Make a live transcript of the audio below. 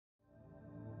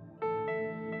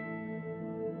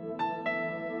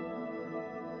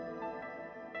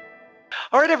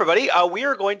All right, everybody, we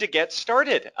are going to get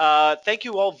started. Thank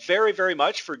you all very, very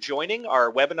much for joining our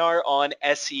webinar on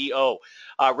SEO.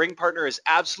 RingPartner is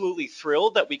absolutely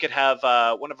thrilled that we could have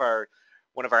one of our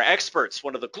experts,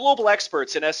 one of the global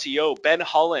experts in SEO, Ben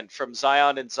Holland from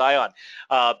Zion and Zion.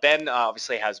 Ben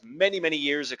obviously has many, many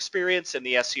years experience in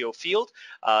the SEO field.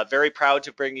 Very proud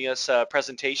to bring us a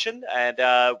presentation, and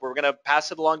we're going to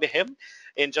pass it along to him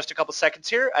in just a couple seconds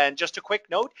here. And just a quick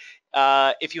note,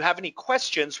 if you have any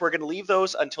questions, we're going to leave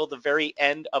those until the very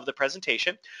end of the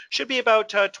presentation. Should be about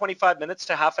 25 minutes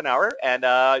to half an hour. And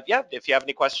yeah, if you have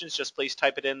any questions, just please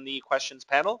type it in the questions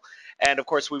panel. And of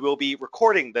course, we will be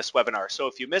recording this webinar. So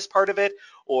if you miss part of it,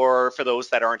 or for those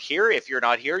that aren't here, if you're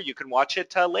not here, you can watch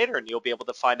it later and you'll be able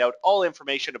to find out all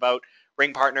information about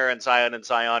RingPartner and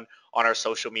Zion on our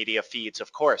social media feeds,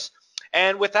 of course.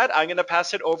 And with that, I'm going to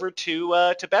pass it over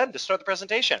to Ben to start the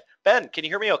presentation. Ben, can you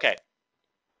hear me okay?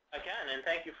 I can, and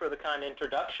thank you for the kind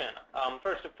introduction.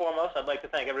 First and foremost, I'd like to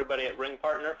thank everybody at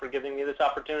RingPartner for giving me this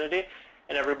opportunity,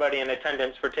 and everybody in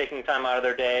attendance for taking time out of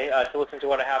their day to listen to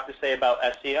what I have to say about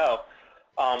SEO.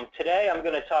 Today, I'm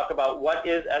going to talk about what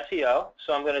is SEO.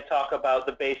 So I'm going to talk about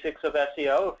the basics of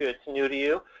SEO, if it's new to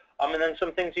you, and then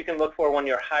some things you can look for when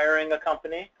you're hiring a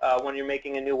company, when you're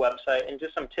making a new website, and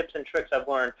just some tips and tricks I've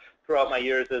learned throughout my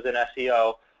years as an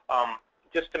SEO.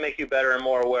 Just to make you better and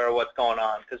more aware of what's going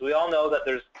on. Because we all know that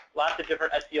there's lots of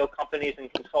different SEO companies and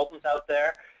consultants out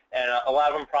there, and a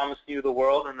lot of them promise you the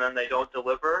world and then they don't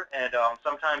deliver. And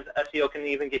sometimes SEO can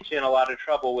even get you in a lot of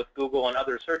trouble with Google and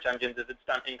other search engines if it's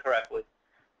done incorrectly.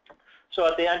 So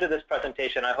at the end of this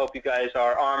presentation, I hope you guys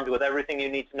are armed with everything you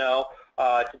need to know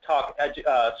to talk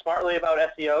smartly about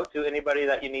SEO to anybody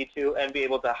that you need to, and be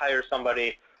able to hire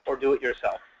somebody or do it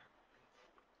yourself.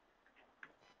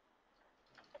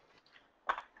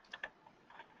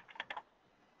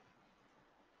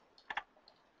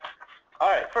 All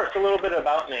right, first, a little bit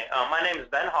about me. My name is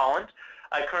Ben Holland.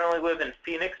 I currently live in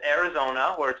Phoenix,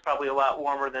 Arizona, where it's probably a lot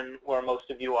warmer than where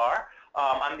most of you are.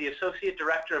 I'm the Associate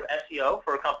Director of SEO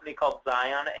for a company called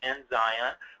Zion and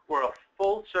Zion. We're a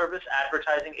full-service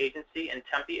advertising agency in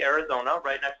Tempe, Arizona,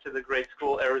 right next to the great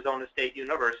school, Arizona State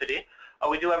University.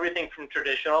 We do everything from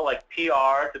traditional, like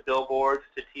PR, to billboards,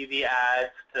 to TV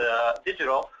ads, to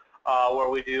digital, where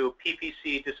we do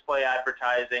PPC, display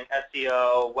advertising,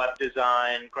 SEO, web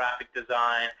design, graphic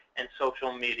design, and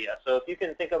social media. So if you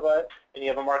can think of it and you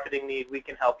have a marketing need, we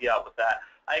can help you out with that.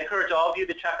 I encourage all of you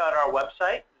to check out our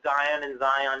website,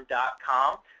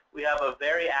 zionandzion.com. We have a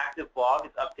very active blog.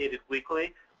 It's updated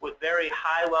weekly with very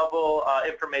high-level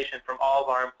information from all of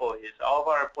our employees. All of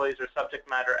our employees are subject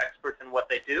matter experts in what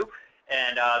they do,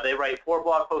 and they write 4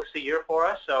 blog posts a year for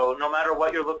us. So no matter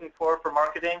what you're looking for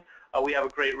marketing, we have a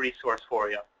great resource for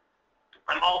you.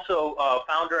 I'm also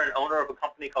founder and owner of a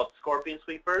company called Scorpion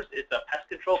Sweepers. It's a pest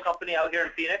control company out here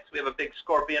in Phoenix. We have a big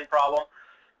scorpion problem.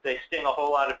 They sting a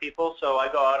whole lot of people, so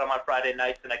I go out on my Friday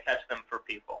nights and I catch them for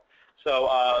people. So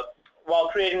while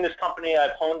creating this company,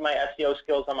 I've honed my SEO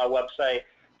skills on my website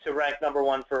to rank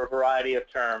 #1 for a variety of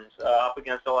terms, up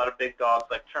against a lot of big dogs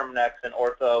like Terminex and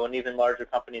Ortho and even larger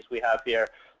companies we have here.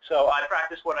 So I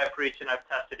practice what I preach, and I've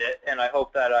tested it, and I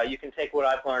hope that you can take what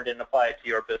I've learned and apply it to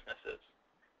your businesses.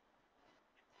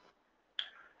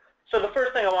 So the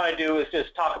first thing I want to do is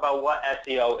just talk about what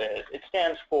SEO is. It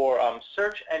stands for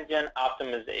Search Engine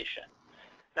Optimization.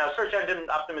 Now, search engine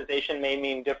optimization may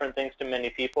mean different things to many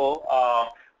people,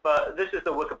 but this is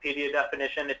the Wikipedia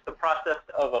definition. It's the process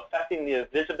of affecting the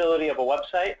visibility of a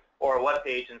website or a web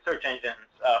page in search engines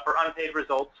for unpaid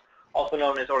results, also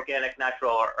known as organic,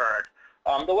 natural, or earned.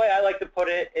 The way I like to put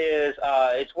it is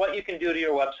it's what you can do to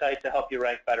your website to help you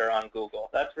rank better on Google.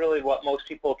 That's really what most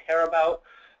people care about.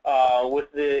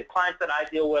 With the clients that I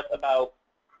deal with, about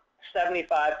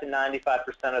 75 to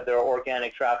 95% of their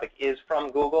organic traffic is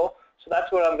from Google. So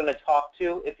that's what I'm going to talk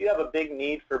to. If you have a big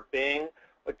need for Bing,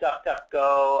 or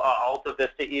DuckDuckGo, Alta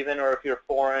Vista even, or if you're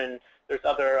foreign, there's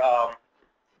other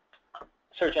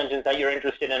search engines that you're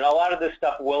interested in. A lot of this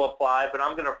stuff will apply, but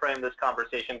I'm going to frame this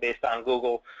conversation based on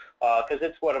Google because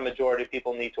it's what a majority of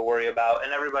people need to worry about,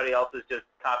 and everybody else is just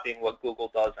copying what Google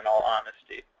does, in all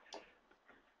honesty.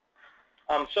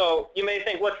 So you may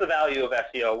think, what's the value of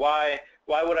SEO? Why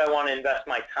would I want to invest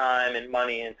my time and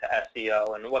money into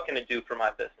SEO, and what can it do for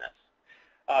my business?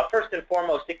 First and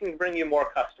foremost, it can bring you more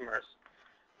customers.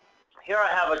 Here I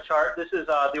have a chart. This is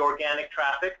the organic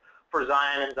traffic for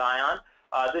Zion and Zion.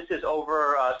 This is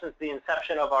over since the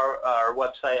inception of our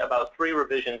website about 3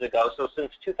 revisions ago. So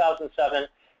since 2007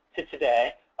 to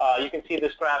today, you can see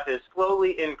this graph has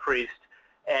slowly increased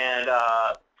and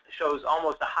shows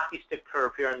almost a hockey stick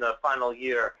curve here in the final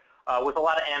year. with a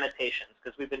lot of annotations,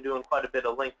 because we've been doing quite a bit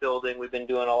of link building. We've been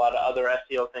doing a lot of other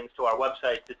SEO things to our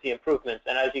website to see improvements.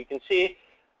 And as you can see,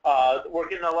 we're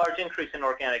getting a large increase in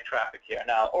organic traffic here.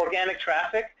 Now, organic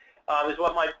traffic is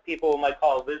what people might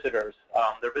call visitors.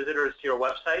 They're visitors to your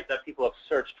website that people have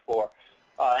searched for.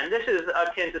 And this is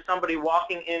akin to somebody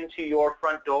walking into your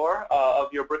front door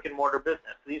of your brick-and-mortar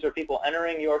business. These are people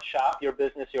entering your shop, your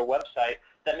business, your website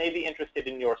that may be interested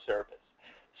in your service.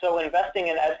 So investing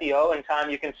in SEO in time,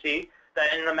 you can see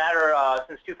that in the matter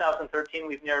since 2013,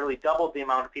 we've nearly doubled the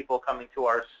amount of people coming to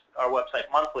our website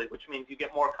monthly, which means you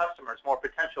get more customers, more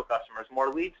potential customers, more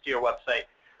leads to your website.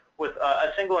 With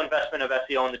a single investment of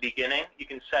SEO in the beginning, you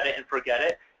can set it and forget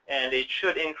it, and it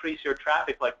should increase your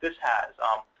traffic like this has.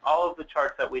 All of the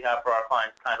charts that we have for our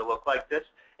clients kind of look like this.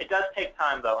 It does take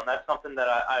time, though, and that's something that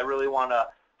I really want to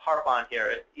harp on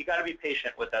here. You got to be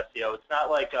patient with SEO. It's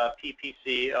not like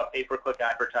PPC, pay-per-click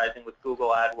advertising with Google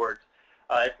AdWords.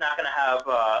 It's not going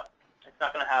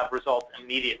to have results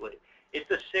immediately.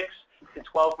 It's a 6 to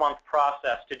 12-month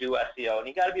process to do SEO, and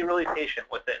you got to be really patient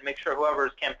with it and make sure whoever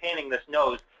is campaigning this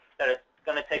knows that it's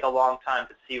going to take a long time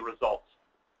to see results.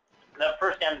 That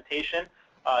first annotation,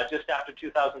 just after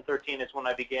 2013, is when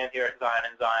I began here at Zion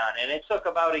and Zion, and it took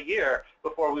about a year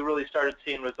before we really started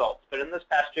seeing results. But in this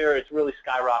past year, it's really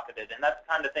skyrocketed, and that's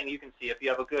the kind of thing you can see if you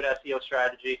have a good SEO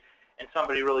strategy and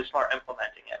somebody really smart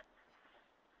implementing it.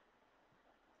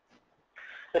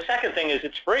 The second thing is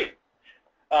it's free.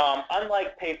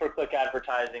 Unlike pay-per-click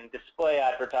advertising, display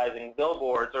advertising,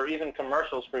 billboards, or even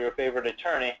commercials for your favorite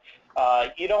attorney,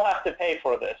 you don't have to pay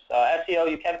for this. SEO,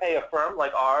 you can pay a firm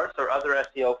like ours or other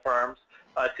SEO firms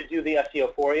to do the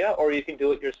SEO for you, or you can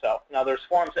do it yourself. Now, there's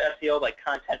forms of SEO like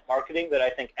content marketing that I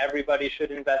think everybody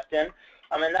should invest in.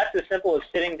 And that's as simple as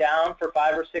sitting down for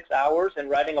 5 or 6 hours and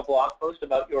writing a blog post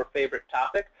about your favorite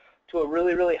topic to a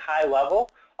really, really high level.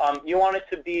 You want it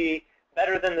to be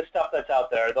better than the stuff that's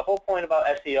out there. The whole point about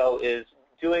SEO is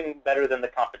doing better than the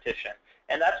competition.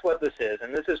 And that's what this is.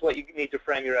 And this is what you need to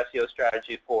frame your SEO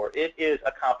strategy for. It is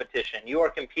a competition. You are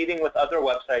competing with other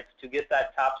websites to get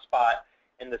that top spot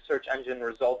in the search engine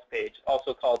results page,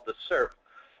 also called the SERP.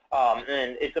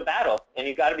 And it's a battle, and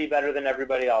you've got to be better than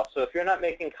everybody else. So if you're not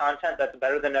making content that's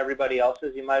better than everybody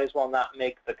else's, you might as well not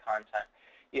make the content.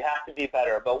 You have to be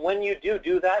better. But when you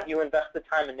do that, you invest the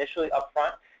time initially up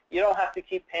front. You don't have to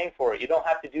keep paying for it. You don't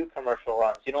have to do commercial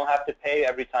runs. You don't have to pay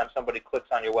every time somebody clicks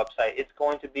on your website. It's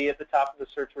going to be at the top of the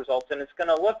search results, and it's going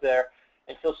to live there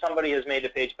until somebody has made a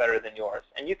page better than yours.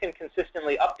 And you can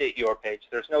consistently update your page.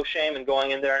 There's no shame in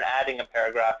going in there and adding a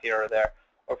paragraph here or there.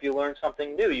 Or if you learn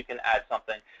something new, you can add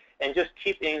something. And just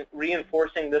keeping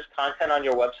reinforcing this content on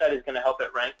your website is going to help it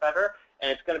rank better, and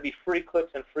it's going to be free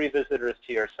clicks and free visitors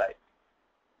to your site.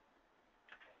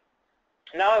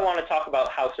 Now I want to talk about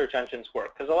how search engines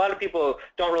work, because a lot of people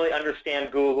don't really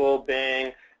understand Google,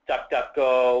 Bing,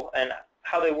 DuckDuckGo, and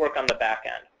how they work on the back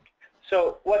end.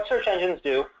 So what search engines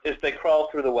do is they crawl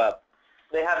through the web.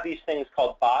 They have these things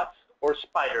called bots or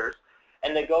spiders,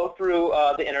 and they go through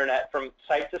the internet from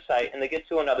site to site, and they get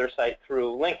to another site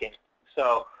through linking.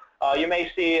 So you may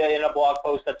see in a blog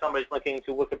post that somebody's linking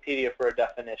to Wikipedia for a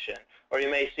definition, or you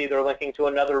may see they're linking to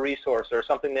another resource or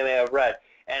something they may have read.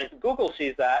 And Google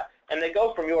sees that, and they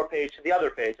go from your page to the other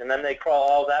page, and then they crawl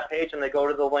all that page, and they go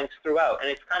to the links throughout. And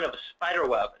it's kind of a spider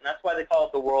web, and that's why they call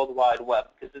it the World Wide Web,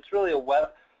 because it's really a web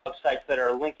of sites that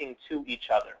are linking to each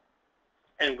other.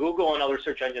 And Google and other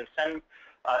search engines send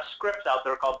scripts out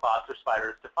there called bots or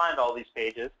spiders to find all these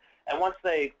pages. And once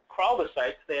they crawl the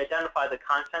sites, they identify the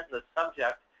content and the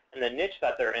subject and the niche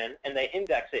that they're in, and they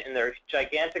index it in their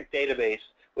gigantic database,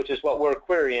 which is what we're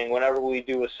querying whenever we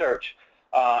do a search.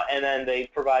 And then they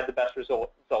provide the best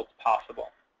results possible.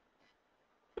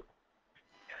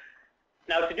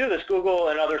 Now, to do this, Google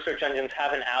and other search engines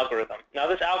have an algorithm. Now,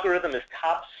 this algorithm is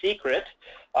top secret.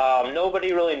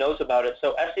 Nobody really knows about it,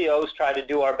 so SEOs try to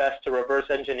do our best to reverse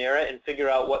engineer it and figure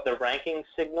out what the ranking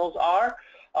signals are.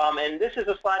 And this is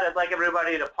a slide I'd like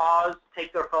everybody to pause,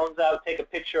 take their phones out, take a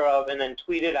picture of, and then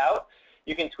tweet it out.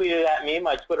 You can tweet it at me.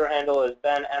 My Twitter handle is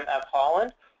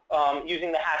BenMFHolland.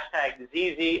 Using the hashtag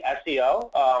ZZSEO.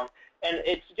 And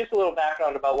it's just a little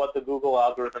background about what the Google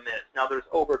algorithm is. Now, there's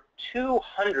over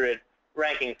 200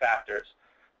 ranking factors.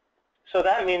 So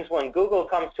that means when Google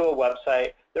comes to a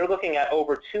website, they're looking at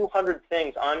over 200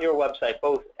 things on your website,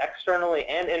 both externally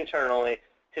and internally,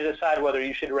 to decide whether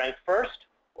you should rank first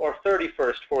or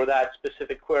 31st for that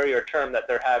specific query or term that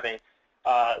they're having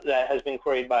that has been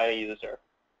queried by a user.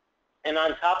 And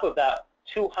on top of that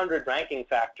 200 ranking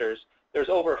factors, there's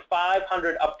over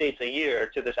 500 updates a year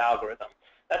to this algorithm.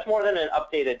 That's more than an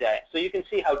update a day. So you can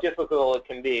see how difficult it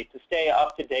can be to stay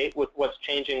up to date with what's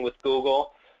changing with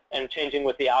Google, and changing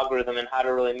with the algorithm and how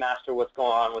to really master what's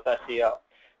going on with SEO.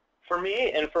 For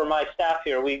me and for my staff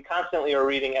here, we constantly are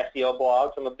reading SEO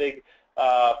blogs. I'm a big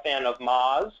fan of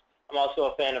Moz. I'm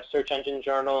also a fan of Search Engine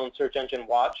Journal and Search Engine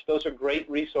Watch. Those are great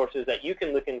resources that you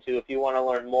can look into if you want to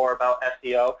learn more about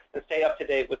SEO and stay up to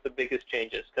date with the biggest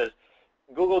changes, because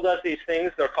Google does these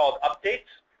things. They're called updates.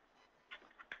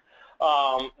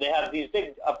 They have these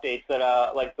big updates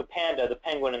that, like the panda, the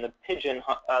penguin, and the pigeon,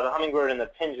 the hummingbird and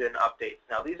the pigeon updates.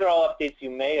 Now, these are all updates you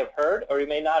may have heard or you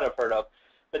may not have heard of,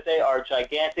 but they are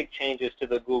gigantic changes to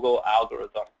the Google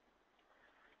algorithm.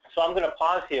 So I'm going to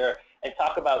pause here and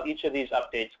talk about each of these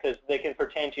updates because they can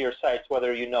pertain to your sites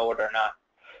whether you know it or not.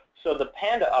 So the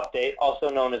panda update, also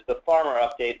known as the farmer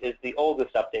update, is the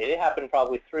oldest update. It happened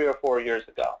probably 3 or 4 years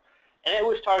ago. And it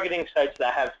was targeting sites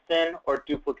that have thin or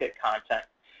duplicate content.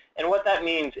 And what that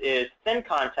means is thin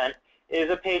content is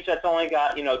a page that's only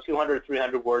got 200,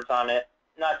 300 words on it,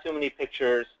 not too many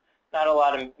pictures, not a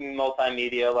lot of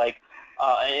multimedia like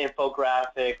an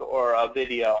infographic or a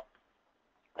video.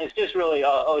 It's just really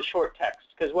a short text,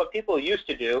 because what people used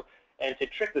to do, and to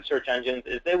trick the search engines,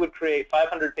 is they would create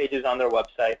 500 pages on their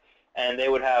website, and they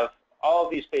would have all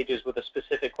of these pages with a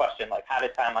specific question, like how to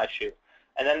tie my shoe.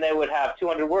 And then they would have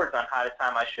 200 words on how to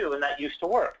tie my shoe, and that used to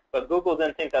work. But Google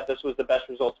didn't think that this was the best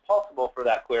results possible for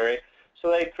that query, so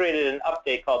they created an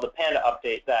update called the Panda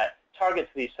update that targets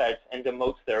these sites and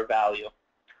demotes their value.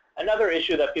 Another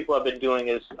issue that people have been doing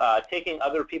is taking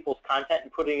other people's content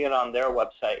and putting it on their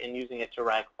website and using it to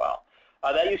rank well.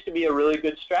 That used to be a really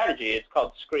good strategy. It's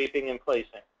called scraping and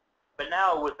placing. But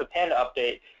now with the Panda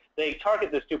update, they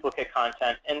target this duplicate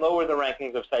content and lower the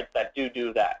rankings of sites that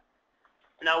do that.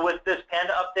 Now with this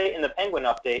Panda update and the Penguin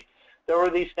update, there were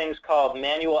these things called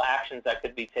manual actions that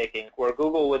could be taken, where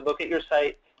Google would look at your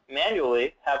site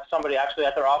manually, have somebody actually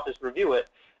at their office review it,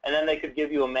 and then they could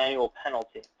give you a manual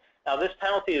penalty. Now this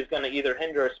penalty is going to either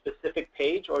hinder a specific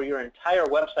page or your entire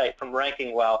website from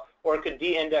ranking well, or it could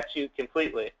de-index you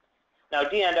completely. Now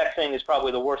de-indexing is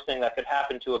probably the worst thing that could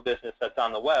happen to a business that's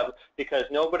on the web, because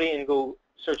nobody in Google,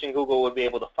 searching Google would be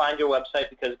able to find your website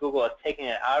because Google is taking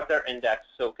it out of their index,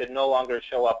 so it could no longer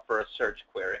show up for a search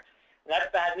query. And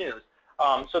that's bad news.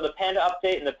 So the Panda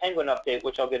update and the Penguin update,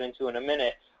 which I'll get into in a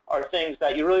minute, are things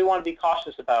that you really want to be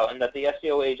cautious about, and that the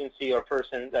SEO agency or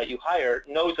person that you hire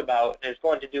knows about and is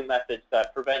going to do methods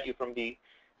that prevent you from being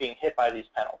hit by these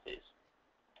penalties.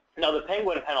 Now the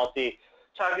Penguin penalty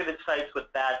targeted sites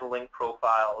with bad link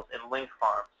profiles and link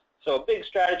farms. So a big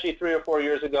strategy 3 or 4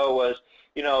 years ago was,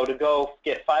 to go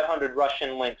get 500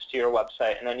 Russian links to your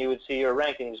website, and then you would see your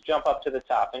rankings jump up to the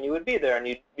top, and you would be there, and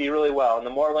you'd be really well. And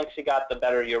the more links you got, the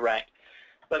better you ranked.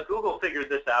 But Google figured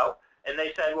this out, and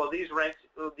they said, well, these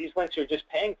links you're just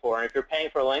paying for, and if you're paying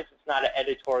for links, it's not an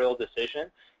editorial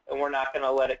decision, and we're not going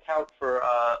to let it count for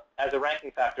as a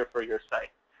ranking factor for your site.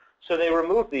 So they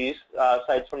removed these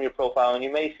sites from your profile, and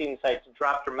you may see sites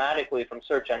drop dramatically from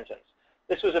search engines.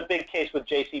 This was a big case with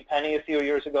JCPenney a few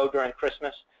years ago during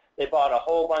Christmas. They bought a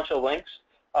whole bunch of links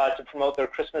to promote their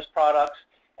Christmas products,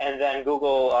 and then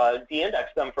Google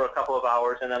de-indexed them for a couple of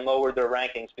hours and then lowered their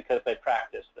rankings because they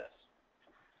practiced this.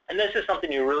 And this is something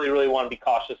you really, really want to be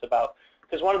cautious about,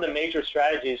 because one of the major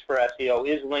strategies for SEO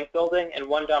is link building, and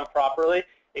when done properly,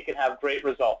 it can have great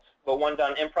results. But when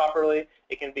done improperly,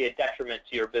 it can be a detriment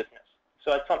to your business.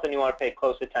 So that's something you want to pay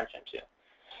close attention to.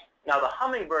 Now the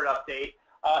Hummingbird update,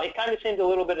 it kind of seemed a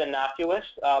little bit innocuous,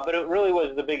 but it really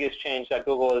was the biggest change that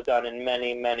Google has done in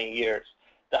many, many years.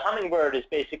 The Hummingbird is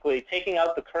basically taking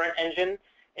out the current engine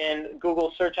in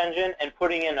Google search engine and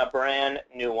putting in a brand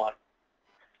new one.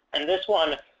 And this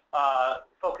one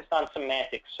focused on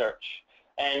semantic search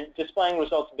and displaying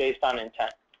results based on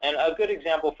intent. And a good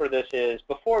example for this is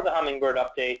before the Hummingbird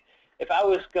update, if I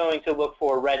was going to look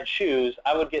for red shoes,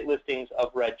 I would get listings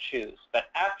of red shoes. But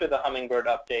after the Hummingbird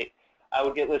update, I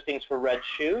would get listings for red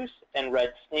shoes and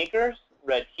red sneakers,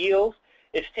 red heels.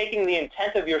 It's taking the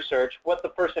intent of your search, what the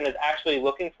person is actually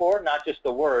looking for, not just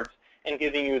the words, and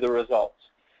giving you the results.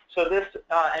 So this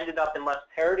ended up in less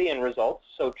parity in results.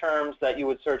 So terms that you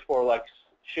would search for like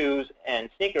shoes and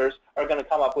sneakers are going to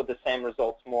come up with the same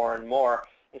results more and more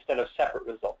instead of separate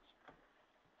results.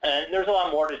 And there's a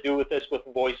lot more to do with this with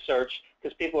voice search,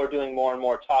 because people are doing more and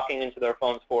more talking into their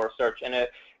phones for a search. And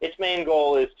its main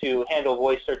goal is to handle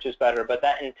voice searches better, but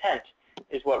that intent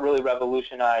is what really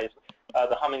revolutionized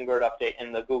the Hummingbird update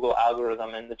in the Google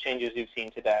algorithm and the changes you've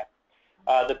seen today.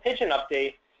 The Pigeon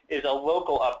update is a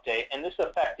local update, and this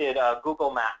affected Google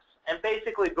Maps. And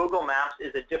basically, Google Maps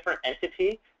is a different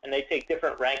entity, and they take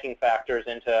different ranking factors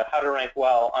into how to rank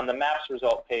well on the Maps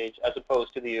result page as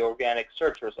opposed to the organic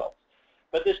search results.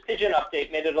 But this Pigeon update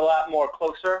made it a lot more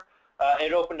closer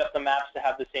It opened up the maps to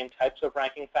have the same types of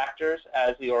ranking factors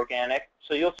as the organic.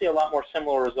 So you'll see a lot more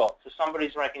similar results. If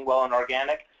somebody's ranking well in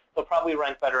organic, they'll probably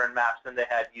rank better in maps than they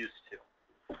had used to.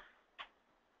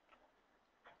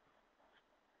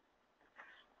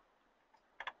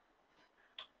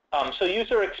 So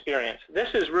user experience. This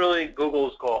is really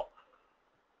Google's goal.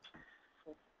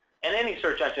 And any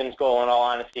search engine's goal, in all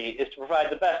honesty, is to provide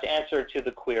the best answer to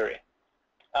the query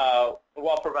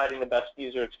while providing the best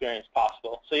user experience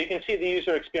possible. So you can see the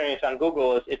user experience on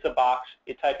Google is it's a box,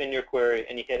 you type in your query,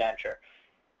 and you hit enter.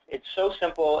 It's so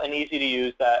simple and easy to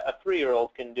use that a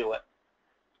 3-year-old can do it.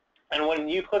 And when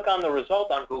you click on the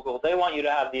result on Google, they want you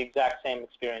to have the exact same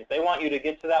experience. They want you to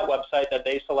get to that website that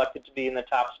they selected to be in the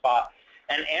top spot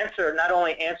and not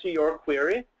only answer your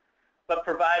query, but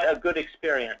provide a good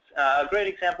experience. A great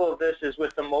example of this is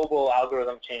with the mobile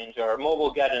algorithm change or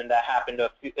mobile get-in that happened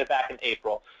back in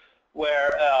April,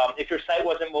 where if your site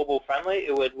wasn't mobile friendly,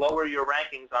 it would lower your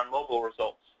rankings on mobile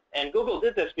results. And Google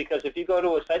did this because if you go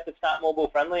to a site that's not mobile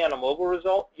friendly on a mobile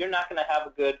result, you're not going to have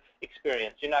a good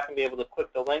experience. You're not going to be able to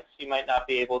click the links. You might not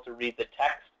be able to read the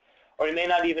text, or you may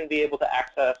not even be able to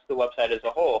access the website as a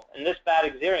whole. And this bad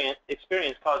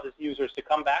experience causes users to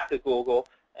come back to Google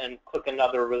and click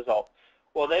another result.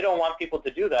 Well, they don't want people to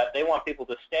do that. They want people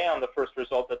to stay on the first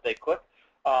result that they click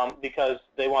because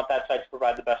they want that site to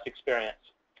provide the best experience.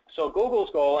 So Google's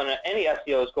goal and any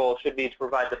SEO's goal should be to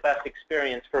provide the best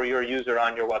experience for your user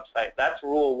on your website. That's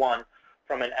rule 1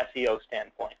 from an SEO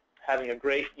standpoint, having a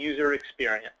great user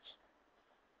experience.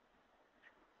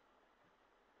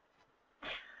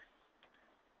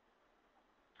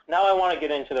 Now I want to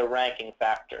get into the ranking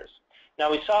factors. Now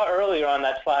we saw earlier on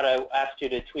that slide I asked you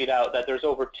to tweet out that there's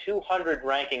over 200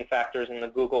 ranking factors in the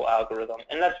Google algorithm,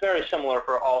 and that's very similar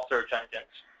for all search engines.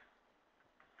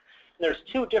 There's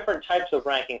 2 different types of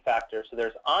ranking factors. So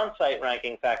there's on-site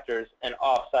ranking factors and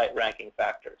off-site ranking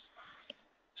factors.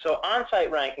 So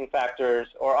on-site ranking factors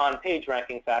or on-page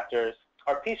ranking factors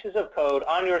are pieces of code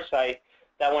on your site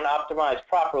that when optimized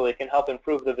properly can help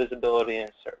improve the visibility in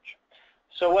search.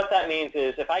 So what that means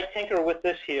is if I tinker with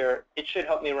this here, it should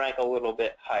help me rank a little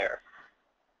bit higher.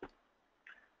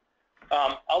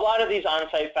 A lot of these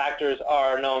on-site factors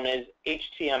are known as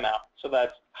HTML, so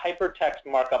that's hypertext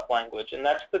markup language, and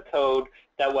that's the code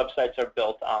that websites are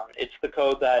built on. It's the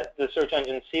code that the search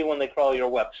engines see when they crawl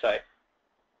your website.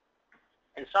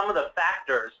 And some of the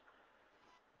factors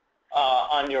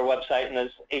on your website in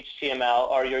this HTML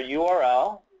are your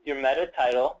URL, your meta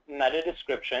title, meta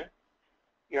description,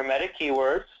 your meta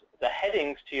keywords, the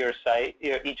headings to your site,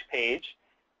 each page,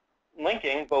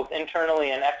 linking both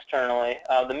internally and externally,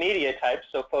 the media types,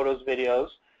 so photos, videos,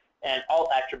 and alt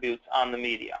attributes on the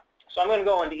media. So I'm going to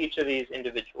go into each of these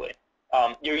individually.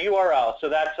 Your URL, so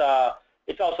that's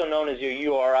it's also known as your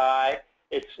URI.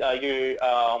 It's your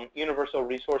Universal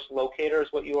Resource Locator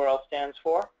is what URL stands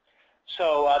for.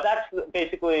 So that's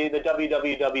basically the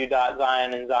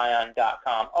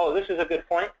www.zionandzion.com. Oh, this is a good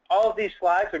point. All of these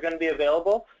slides are going to be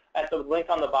available at the link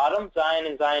on the bottom,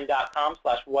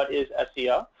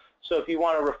 zionandzion.com/whatisSEO. So if you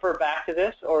want to refer back to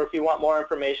this, or if you want more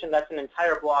information, that's an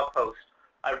entire blog post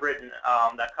I've written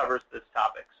that covers this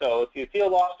topic. So if you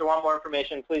feel lost or want more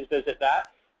information, please visit that,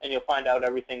 and you'll find out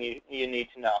everything you need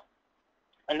to know.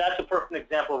 And that's a perfect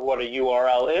example of what a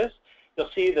URL is. You'll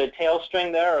see the tail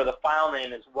string there, or the file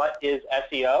name is what is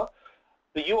SEO.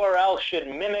 The URL should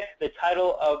mimic the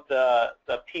title of the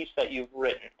piece that you've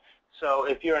written. So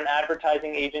if you're an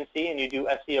advertising agency and you do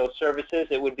SEO services,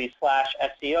 it would be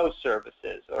 /SEO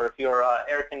services. Or if you're an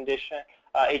air conditioning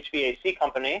HVAC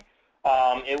company,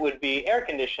 it would be air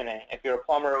conditioning. If you're a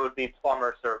plumber, it would be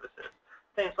plumber services.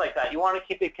 Things like that. You want to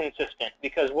keep it consistent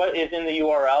because what is in the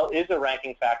URL is a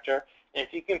ranking factor. And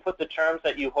if you can put the terms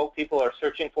that you hope people are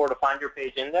searching for to find your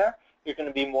page in there, you're going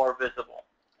to be more visible.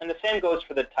 And the same goes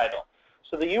for the title.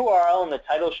 So the URL and the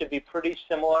title should be pretty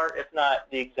similar, if not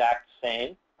the exact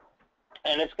same.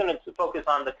 And it's going to focus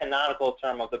on the canonical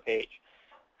term of the page.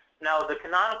 Now, the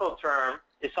canonical term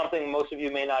is something most of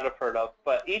you may not have heard of,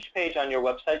 but each page on your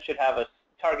website should have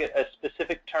target a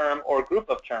specific term or group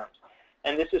of terms.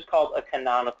 And this is called a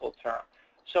canonical term.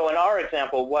 So in our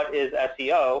example, what is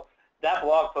SEO? That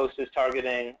blog post is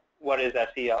targeting what is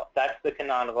SEO. That's the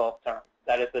canonical term.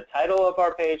 That is the title of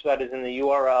our page, that is in the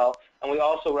URL, and we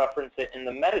also reference it in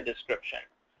the meta description.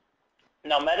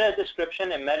 Now, meta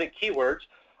description and meta keywords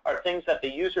are things that the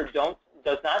user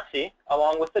does not see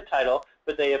along with the title,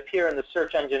 but they appear in the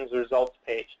search engine's results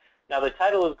page. Now, the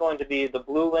title is going to be the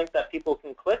blue link that people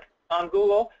can click on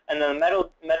Google, and the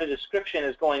meta description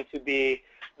is going to be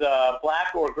the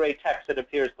black or gray text that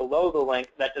appears below the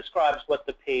link that describes what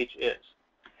the page is.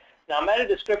 Now, meta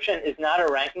description is not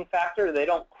a ranking factor. They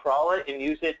don't crawl it and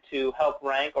use it to help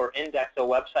rank or index a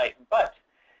website, but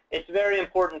it's very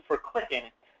important for clicking.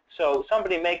 So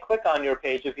somebody may click on your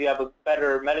page if you have a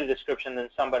better meta description than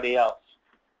somebody else.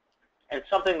 And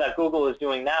something that Google is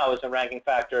doing now as a ranking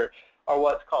factor are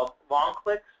what's called long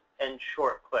clicks and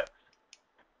short clicks.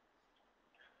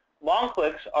 Long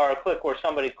clicks are a click where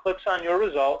somebody clicks on your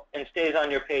result and stays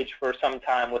on your page for some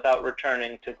time without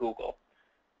returning to Google.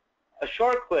 A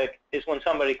short click is when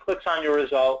somebody clicks on your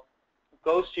result,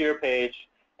 goes to your page,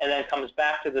 and then comes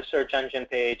back to the search engine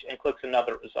page and clicks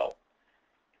another result.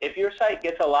 If your site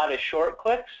gets a lot of short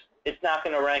clicks, it's not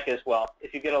going to rank as well.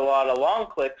 If you get a lot of long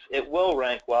clicks, it will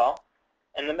rank well,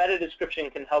 and the meta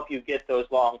description can help you get those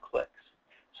long clicks.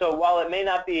 So while it may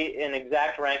not be an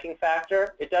exact ranking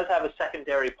factor, it does have a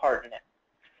secondary part in it.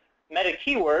 Meta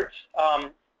keywords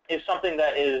is something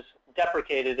that is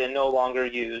deprecated and no longer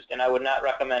used, and I would not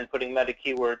recommend putting meta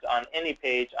keywords on any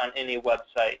page on any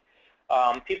website.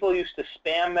 People used to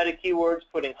spam meta keywords,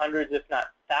 putting hundreds if not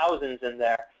thousands in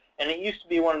there, and it used to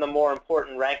be one of the more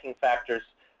important ranking factors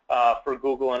for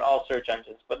Google and all search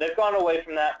engines. But they've gone away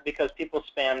from that because people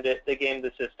spammed it, they gamed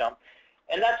the system.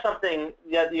 And that's something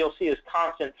that you'll see is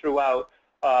constant throughout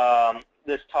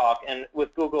this talk and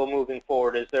with Google moving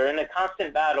forward, is they're in a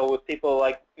constant battle with people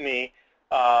like me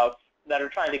that are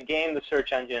trying to game the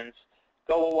search engines,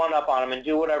 go one up on them, and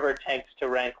do whatever it takes to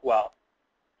rank well.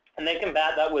 And they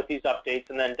combat that with these updates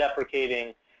and then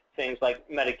deprecating things like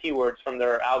meta keywords from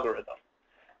their algorithm.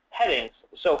 Headings.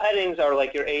 So headings are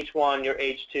like your H1, your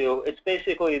H2. It's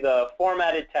basically the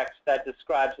formatted text that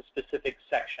describes a specific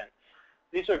section.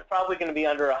 These are probably going to be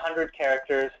under 100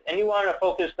 characters, and you want to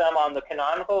focus them on the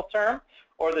canonical term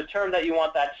or the term that you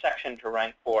want that section to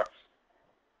rank for.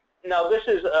 Now, this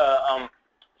is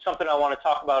something I want to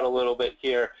talk about a little bit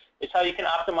here. It's how you can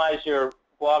optimize your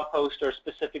blog post or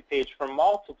specific page for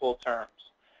multiple terms.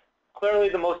 Clearly,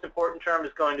 the most important term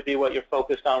is going to be what you're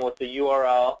focused on with the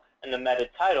URL and the meta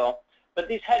title, but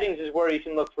these headings is where you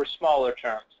can look for smaller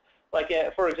terms. Like,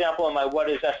 for example, in my What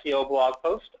is SEO blog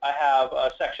post, I have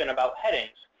a section about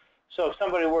headings. So if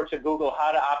somebody were to Google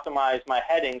how to optimize my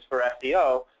headings for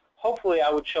SEO, hopefully I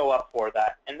would show up for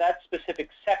that. And that specific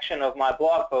section of my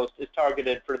blog post is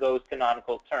targeted for those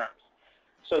canonical terms.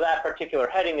 So that particular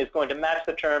heading is going to match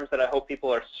the terms that I hope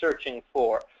people are searching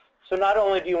for. So not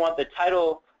only do you want the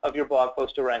title of your blog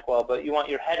post to rank well, but you want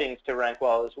your headings to rank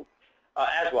well as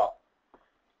well.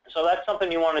 So that's something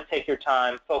you want to take your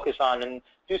time, focus on, and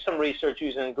do some research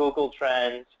using Google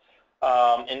Trends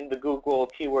and the Google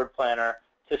Keyword Planner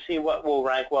to see what will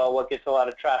rank well, what gets a lot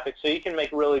of traffic, so you can make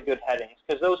really good headings,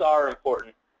 because those are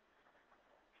important.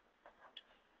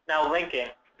 Now, linking.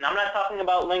 Now, I'm not talking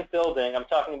about link building. I'm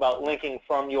talking about linking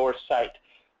from your site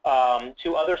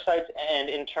to other sites and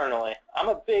internally. I'm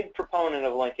a big proponent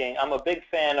of linking. I'm a big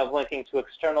fan of linking to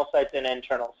external sites and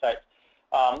internal sites.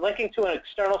 Linking to an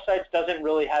external site doesn't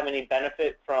really have any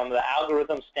benefit from the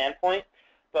algorithm standpoint,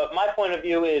 but my point of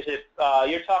view is if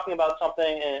you're talking about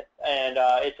something and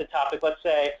it's a topic, let's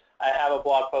say I have a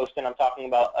blog post and I'm talking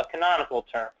about a canonical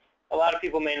term. A lot of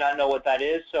people may not know what that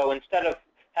is, so instead of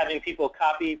having people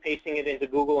copy, pasting it into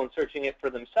Google and searching it for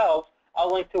themselves,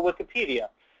 I'll link to Wikipedia.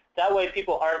 That way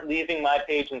people aren't leaving my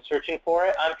page and searching for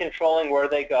it. I'm controlling where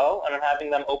they go, and I'm having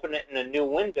them open it in a new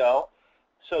window,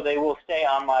 so they will stay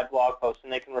on my blog post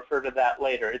and they can refer to that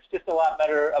later. It's just a lot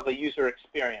better of a user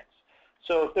experience.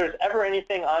 So if there's ever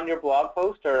anything on your blog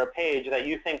post or a page that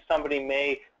you think somebody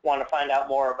may want to find out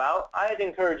more about, I'd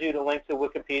encourage you to link to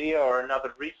Wikipedia or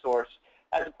another resource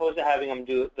as opposed to having them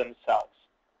do it themselves.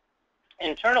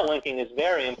 Internal linking is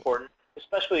very important,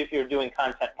 especially if you're doing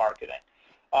content marketing.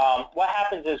 What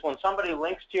happens is when somebody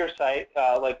links to your site,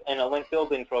 like in a link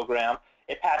building program,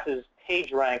 it passes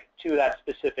PageRank to that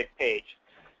specific page.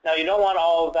 Now, you don't want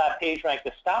all of that PageRank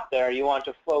to stop there. You want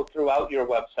it to flow throughout your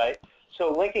website.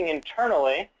 So linking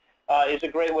internally is a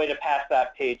great way to pass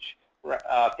that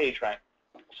PageRank.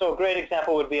 So a great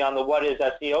example would be on the What is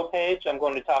SEO page. I'm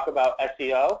going to talk about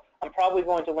SEO. I'm probably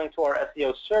going to link to our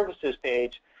SEO services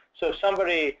page. So if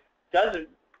somebody does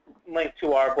link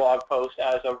to our blog post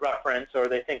as a reference or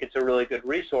they think it's a really good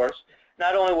resource,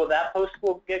 not only will that post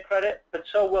get credit, but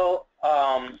so will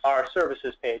our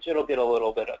services page. It'll get a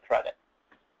little bit of credit.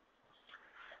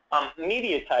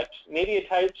 Media types. Media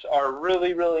types are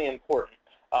really, really important.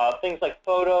 Things like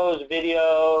photos,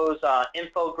 videos,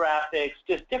 infographics,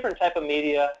 just different type of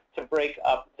media to break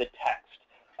up the text.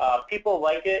 People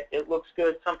like it. It looks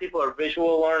good. Some people are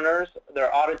visual learners.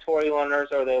 They're auditory learners,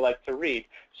 or they like to read.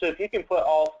 So if you can put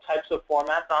all types of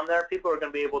formats on there, people are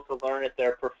going to be able to learn it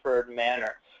their preferred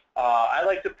manner. I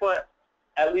like to put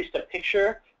at least a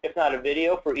picture if not a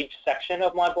video, for each section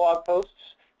of my blog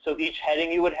posts. So each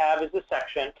heading you would have is a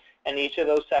section, and each of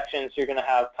those sections you're going to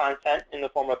have content in the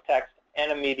form of text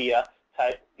and a media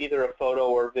type, either a photo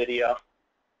or video.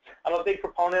 I'm a big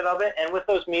proponent of it, and with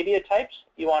those media types,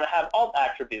 you want to have alt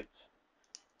attributes.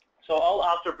 So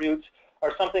alt attributes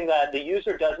are something that the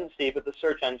user doesn't see, but the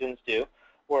search engines do,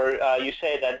 where you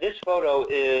say that this photo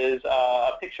is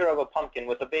a picture of a pumpkin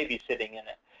with a baby sitting in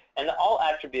it. And the alt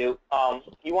attribute,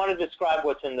 you want to describe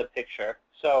what's in the picture.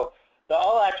 So the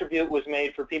alt attribute was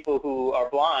made for people who are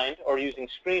blind or using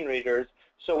screen readers,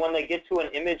 so when they get to an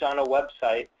image on a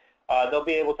website, they'll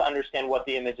be able to understand what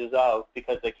the image is of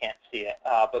because they can't see it.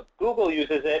 But Google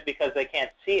uses it because they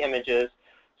can't see images,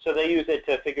 so they use it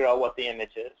to figure out what the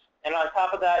image is. And on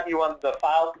top of that, you want the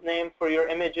file name for your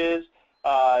images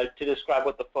to describe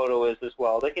what the photo is as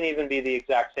well. They can even be the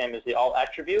exact same as the alt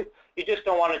attribute. You just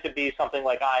don't want it to be something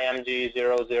like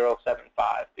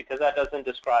IMG0075 because that doesn't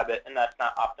describe it and that's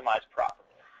not optimized properly.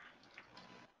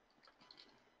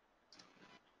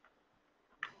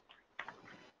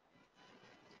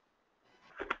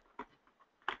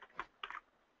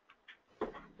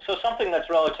 So something that's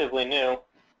relatively new,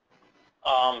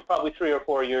 probably 3 or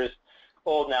 4 years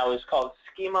old now, is called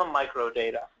schema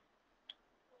microdata.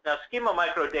 Now, schema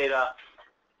microdata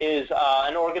is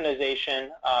an organization,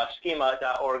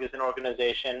 schema.org is an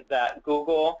organization that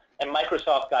Google and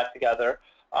Microsoft got together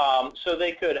so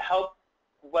they could help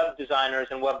web designers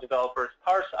and web developers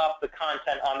parse up the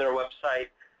content on their website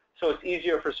so it's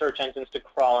easier for search engines to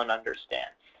crawl and understand.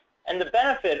 And the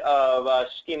benefit of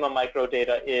schema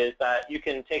microdata is that you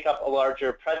can take up a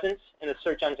larger presence in the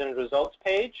search engine results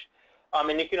page,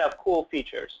 and you can have cool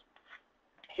features.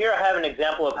 Here I have an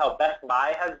example of how Best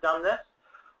Buy has done this.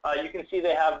 You can see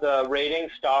they have the rating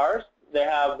stars, they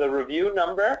have the review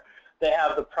number, they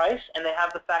have the price, and they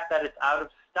have the fact that it's out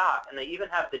of stock, and they even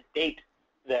have the date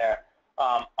there.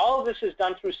 All of this is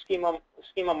done through schema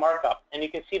markup, and you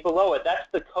can see below it, that's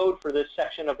the code for this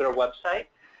section of their website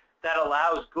that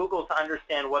allows Google to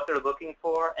understand what they're looking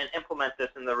for and implement this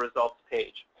in the results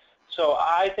page. So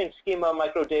I think schema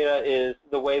microdata is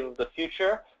the wave of the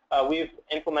future. We've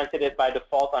implemented it by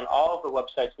default on all of the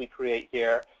websites we create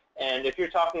here. And if you're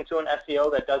talking to an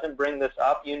SEO that doesn't bring this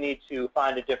up, you need to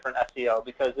find a different SEO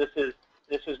because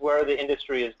this is where the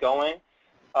industry is going.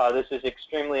 This is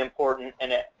extremely important,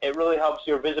 and it really helps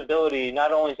your visibility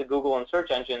not only to Google and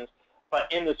search engines, but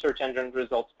in the search engine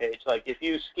results page. Like if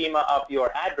you schema up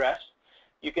your address,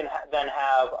 you can then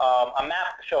have a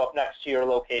map show up next to your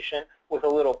location with a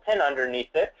little pin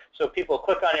underneath it. So people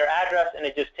click on your address and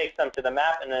it just takes them to the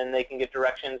map and then they can get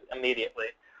directions immediately.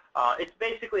 It's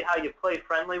basically how you play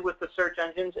friendly with the search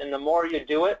engines, and the more you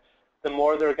do it, the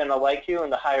more they're going to like you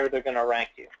and the higher they're going to rank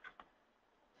you.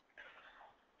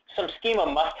 Some schema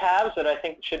must-haves that I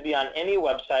think should be on any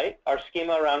website are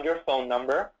schema around your phone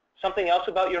number. Something else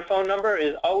about your phone number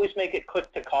is always make it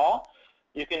click to call.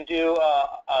 You can do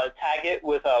tag it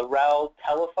with a rel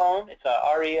telephone. It's a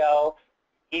rel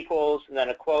equals and then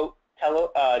a quote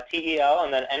tel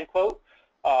and then end quote.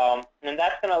 And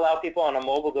that's going to allow people on a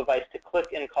mobile device to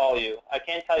click and call you. I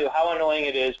can't tell you how annoying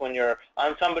it is when you're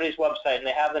on somebody's website and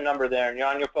they have the number there and you're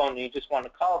on your phone and you just want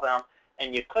to call them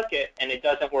and you click it and it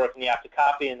doesn't work and you have to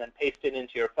copy and then paste it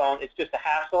into your phone. It's just a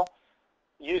hassle.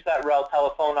 Use that rel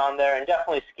telephone on there and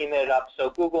definitely schema it up so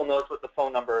Google knows what the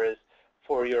phone number is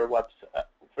for your website,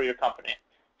 for your company.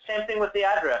 Same thing with the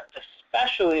address,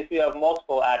 especially if you have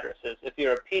multiple addresses. If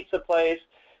you're a pizza place,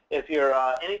 if you're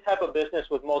any type of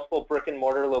business with multiple brick and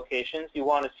mortar locations, you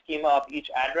want to schema up each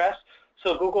address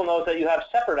so Google knows that you have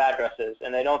separate addresses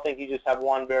and they don't think you just have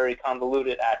one very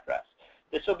convoluted address.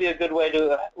 This will be a good way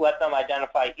to let them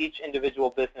identify each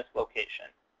individual business location.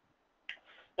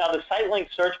 Now the site link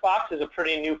search box is a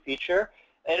pretty new feature.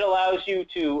 It allows you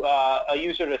to a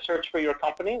user to search for your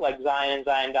company like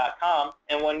Zion.com,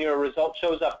 and when your result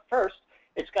shows up first,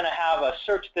 it's going to have a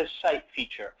search this site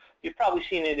feature. You've probably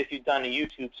seen it if you've done a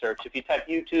YouTube search. If you type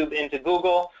YouTube into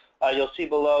Google, you'll see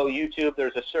below YouTube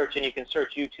there's a search and you can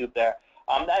search YouTube there.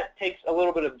 That takes a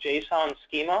little bit of JSON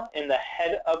schema in the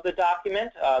head of the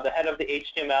document. The head of the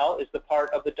HTML is the part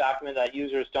of the document that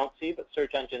users don't see but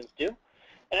search engines do.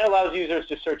 And it allows users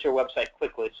to search your website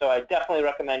quickly. So I definitely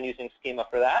recommend using schema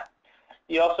for that.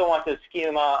 You also want to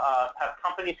have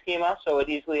company schema so it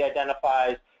easily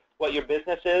identifies what your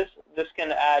business is. This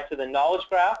can add to the knowledge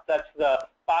graph. That's the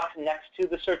box next to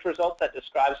the search results that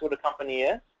describes what a company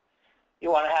is.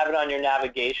 You want to have it on your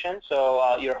navigation,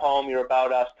 so your home, your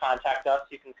about us, contact us,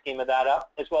 you can schema that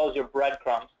up, as well as your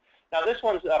breadcrumbs. Now this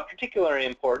one's particularly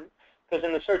important because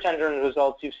in the search engine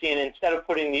results you've seen instead of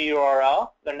putting the URL,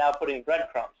 they're now putting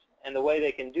breadcrumbs. And the way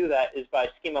they can do that is by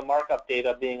schema markup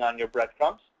data being on your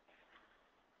breadcrumbs.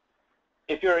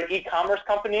 If you're an e-commerce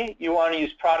company, you want to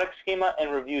use product schema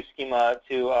and review schema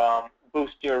to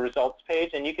boost your results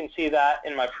page. And you can see that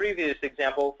in my previous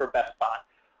example for Best Buy.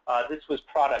 This was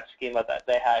product schema that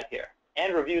they had here,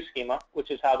 and review schema, which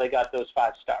is how they got those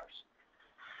 5 stars.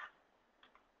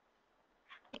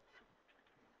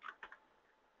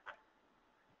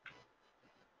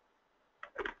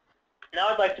 Now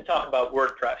I'd like to talk about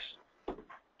WordPress.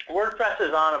 WordPress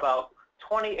is on about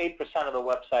 28% of the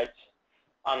websites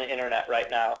on the internet right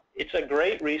now. It's a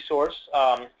great resource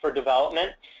for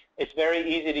development. It's very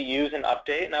easy to use and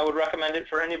update, and I would recommend it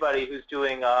for anybody who's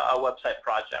doing a website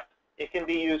project. It can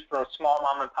be used for small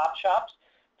mom and pop shops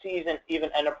to even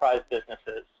enterprise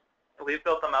businesses. We've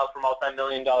built them out for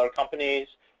multi-million-dollar companies,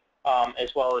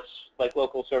 as well as like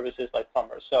local services like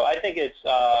plumbers. So I think it's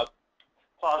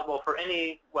plausible for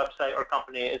any website or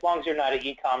company, as long as you're not an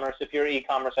e-commerce. If you're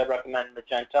e-commerce, I'd recommend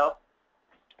Magento.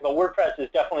 But WordPress is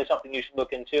definitely something you should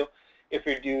look into if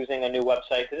you're using a new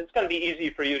website, because it's going to be easy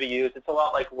for you to use. It's a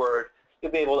lot like Word.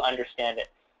 You'll be able to understand it.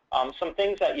 Some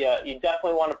things that you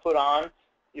definitely want to put on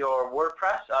your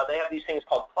WordPress, they have these things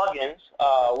called plugins,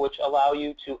 which allow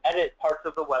you to edit parts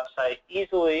of the website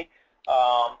easily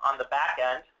on the back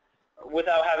end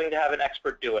without having to have an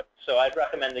expert do it. So I'd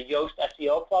recommend the Yoast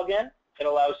SEO plugin. It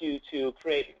allows you to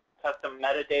create custom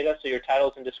metadata, so your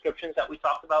titles and descriptions that we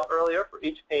talked about earlier for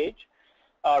each page.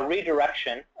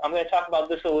 Redirection. I'm going to talk about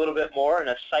this a little bit more in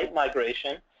a site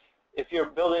migration. If you're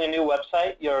building a new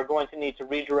website, you're going to need to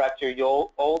redirect your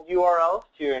old URLs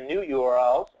to your new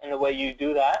URLs, and the way you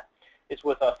do that is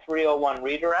with a 301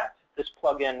 redirect. This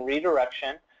plugin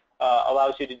Redirection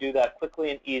allows you to do that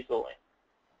quickly and easily.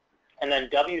 And then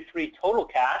W3 Total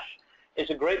Cache is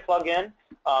a great plugin.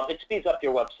 It speeds up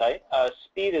your website.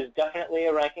 Speed is definitely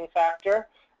a ranking factor,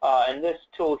 and this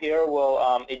tool here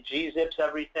will it gzips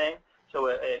everything, so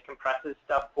it compresses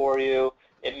stuff for you.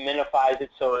 It minifies it,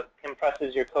 so it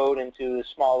compresses your code into as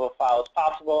small of a file as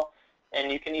possible.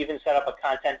 And you can even set up a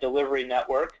content delivery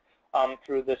network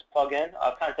through this plugin.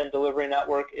 A content delivery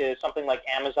network is something like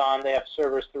Amazon. They have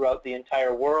servers throughout the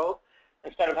entire world.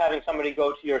 Instead of having somebody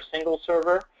go to your single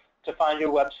server to find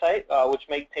your website, which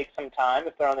may take some time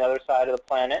if they're on the other side of the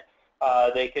planet,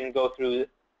 they can go through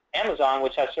Amazon,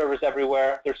 which has servers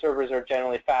everywhere. Their servers are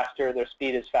generally faster. Their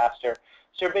speed is faster.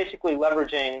 So you're basically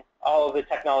leveraging all of the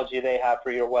technology they have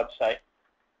for your website.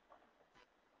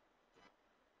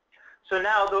 So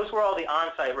now those were all the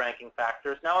on-site ranking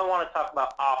factors. Now I want to talk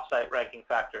about off-site ranking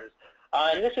factors.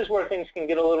 And this is where things can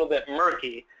get a little bit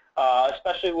murky,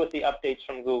 especially with the updates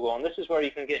from Google. And this is where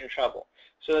you can get in trouble.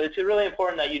 So it's really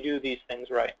important that you do these things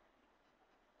right.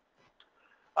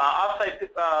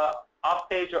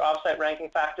 Off-page or off-site ranking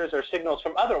factors are signals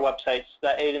from other websites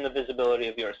that aid in the visibility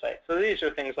of your site. So these are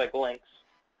things like links,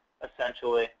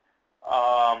 essentially.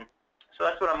 So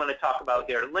that's what I'm going to talk about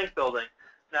here, link building.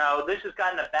 Now, this has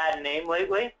gotten a bad name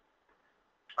lately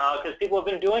because people have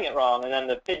been doing it wrong. And then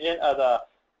the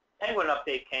Penguin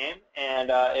update came, and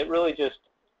it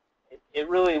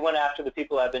really went after the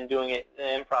people that have been doing it in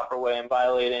an improper way and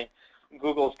violating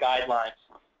Google's guidelines.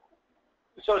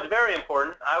 So it's very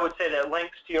important. I would say that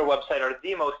links to your website are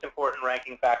the most important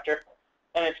ranking factor.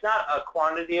 And it's not a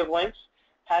quantity of links.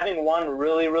 Having one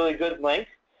really, really good link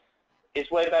is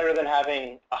way better than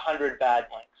having 100 bad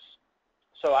links.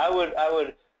 So I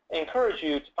would encourage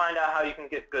you to find out how you can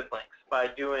get good links by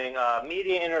doing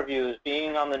media interviews,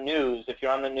 being on the news. If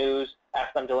you're on the news,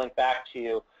 ask them to link back to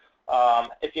you.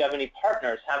 If you have any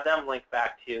partners, have them link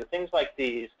back to you. Things like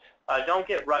these. Don't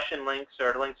get Russian links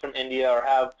or links from India, or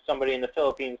have somebody in the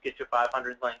Philippines get you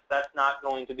 500 links. That's not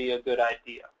going to be a good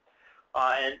idea.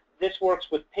 And this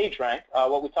works with PageRank,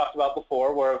 what we talked about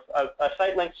before, where if a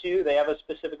site links to you, they have a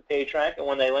specific page rank, and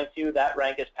when they link to you, that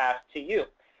rank is passed to you.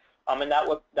 And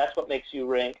that's what makes you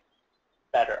rank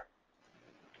better.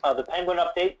 The Penguin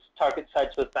updates target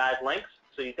sites with bad links,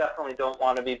 so you definitely don't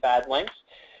want to be bad links.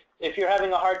 If you're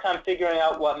having a hard time figuring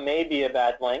out what may be a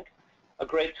bad link, a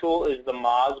great tool is the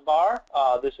Moz bar.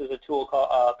 This is a tool called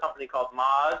a company called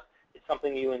Moz. It's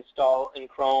something you install in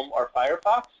Chrome or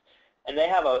Firefox, and they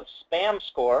have a spam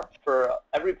score for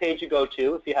every page you go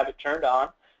to if you have it turned on.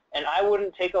 And I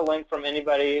wouldn't take a link from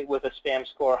anybody with a spam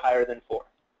score higher than 4.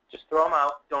 Just throw them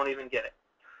out. Don't even get it.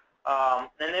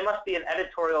 And they must be an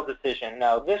editorial decision.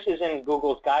 Now, this is in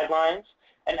Google's guidelines.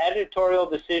 An editorial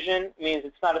decision means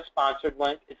it's not a sponsored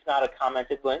link. It's not a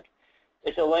commented link.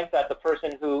 It's a link that the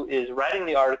person who is writing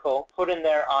the article put in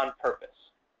there on purpose.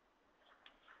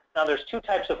 Now, there's 2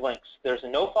 types of links. There's a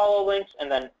no-follow links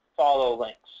and then follow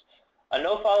links. A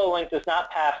no-follow link does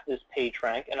not pass this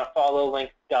PageRank, and a follow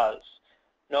link does.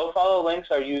 No-follow links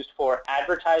are used for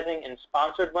advertising and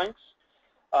sponsored links,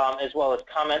 as well as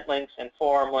comment links and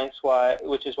forum links,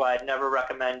 which is why I'd never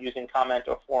recommend using comment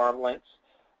or forum links.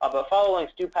 But follow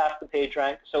links do pass the page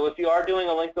rank. So if you are doing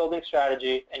a link building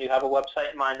strategy and you have a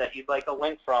website in mind that you'd like a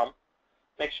link from,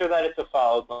 make sure that it's a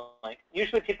followed link.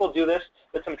 Usually people do this,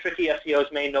 but some tricky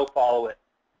SEOs may no-follow it.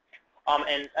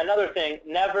 And another thing,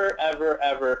 never, ever,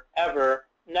 ever, ever,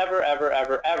 never, ever,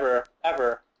 ever, ever,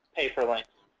 ever pay for links.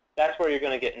 That's where you're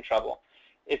going to get in trouble.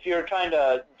 If you're trying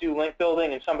to do link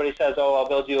building and somebody says, oh, I'll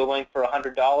build you a link for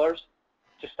 $100,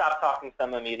 just stop talking to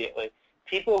them immediately.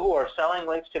 People who are selling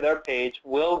links to their page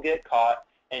will get caught,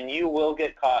 and you will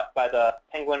get caught by the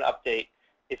Penguin update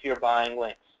if you're buying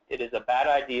links. It is a bad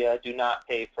idea. Do not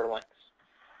pay for links.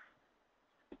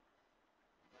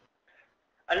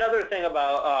 Another thing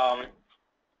about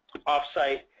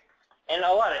off-site, and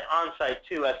a lot of on-site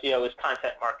too, SEO, is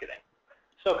content marketing.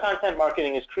 So content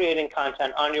marketing is creating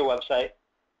content on your website,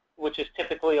 which is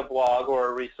typically a blog or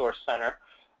a resource center,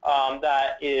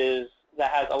 that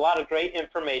has a lot of great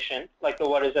information, like the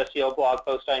What is SEO blog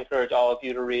post I encourage all of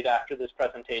you to read after this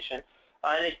presentation.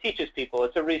 And it teaches people.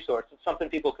 It's a resource. It's something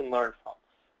people can learn from.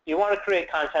 You want to create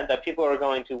content that people are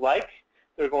going to like,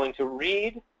 they're going to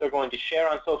read, they're going to share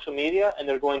on social media, and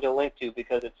they're going to link to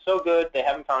because it's so good they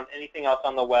haven't found anything else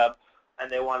on the web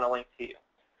and they want to link to you.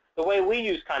 The way we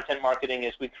use content marketing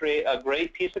is we create a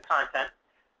great piece of content,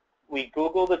 we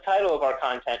Google the title of our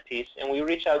content piece, and we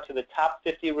reach out to the top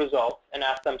 50 results and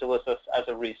ask them to list us as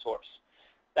a resource.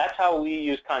 That's how we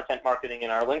use content marketing in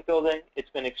our link building. It's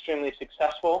been extremely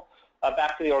successful.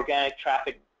 Back to the organic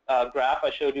traffic graph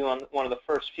I showed you on one of the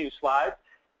first few slides.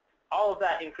 All of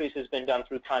that increase has been done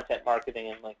through content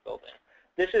marketing and link building.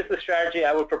 This is the strategy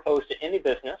I would propose to any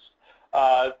business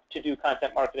to do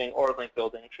content marketing or link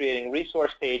building, creating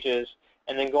resource pages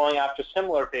and then going after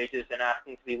similar pages and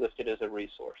asking to be listed as a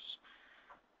resource.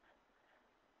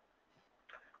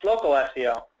 Local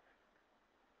SEO.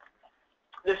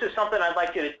 This is something I'd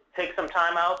like you to take some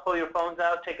time out, pull your phones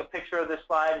out, take a picture of this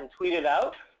slide and tweet it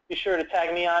out. Be sure to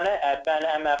tag me on it at Ben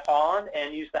Holland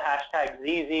and use the hashtag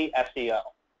ZZSEO.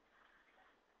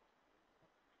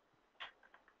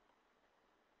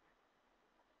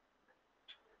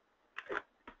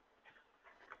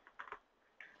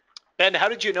 Ben, how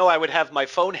did you know I would have my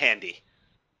phone handy?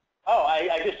 Oh,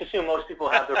 I just assume most people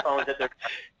have their phones at their...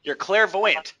 You're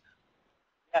clairvoyant.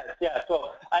 Yes.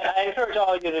 Well, I encourage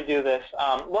all of you to do this.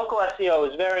 Local SEO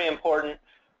is very important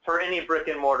for any brick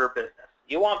and mortar business.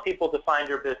 You want people to find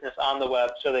your business on the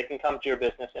web so they can come to your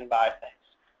business and buy things.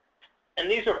 And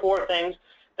these are 4 things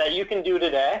that you can do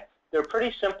today. They're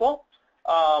pretty simple,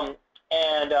 and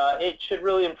it should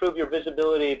really improve your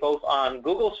visibility both on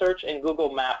Google search and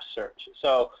Google Maps search.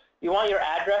 So you want your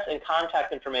address and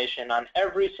contact information on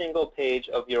every single page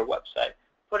of your website.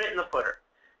 Put it in the footer.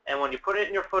 And when you put it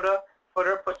in your footer,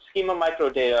 put schema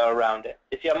microdata around it.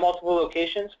 If you have multiple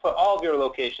locations, put all of your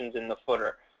locations in the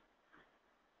footer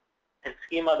and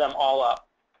schema them all up.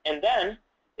 And then,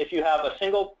 if you have a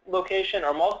single location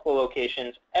or multiple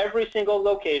locations, every single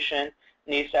location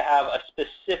needs to have a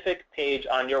specific page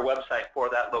on your website for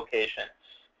that location.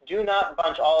 Do not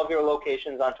bunch all of your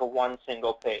locations onto one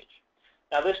single page.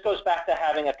 Now, this goes back to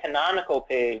having a canonical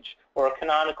page or a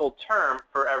canonical term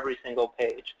for every single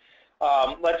page.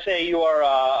 Let's say you are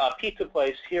a pizza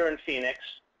place here in Phoenix,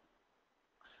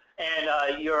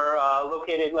 and you're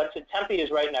located, let's say Tempe is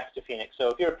right next to Phoenix. So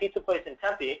if you're a pizza place in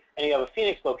Tempe and you have a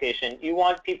Phoenix location, you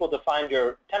want people to find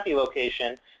your Tempe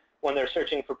location when they're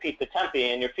searching for Pizza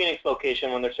Tempe and your Phoenix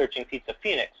location when they're searching Pizza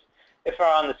Phoenix. If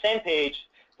they're on the same page,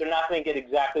 they're not going to get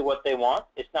exactly what they want.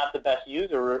 It's not the best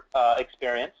user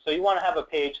experience. So you want to have a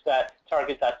page that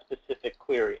targets that specific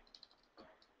query.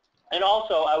 And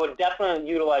also, I would definitely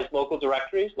utilize local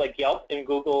directories like Yelp and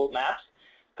Google Maps,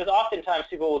 because oftentimes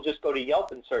people will just go to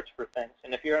Yelp and search for things.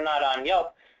 And if you're not on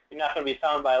Yelp, you're not going to be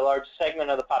found by a large segment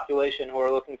of the population who are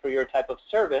looking for your type of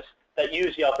service that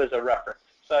use Yelp as a reference.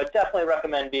 So I definitely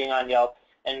recommend being on Yelp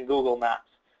and Google Maps.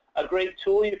 A great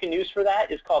tool you can use for that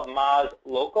is called Moz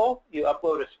Local. You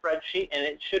upload a spreadsheet, and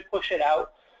it should push it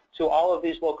out to all of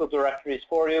these local directories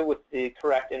for you with the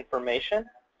correct information.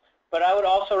 But I would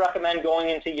also recommend going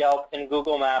into Yelp and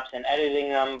Google Maps and editing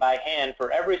them by hand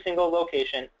for every single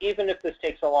location, even if this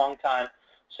takes a long time,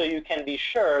 so you can be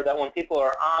sure that when people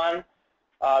are on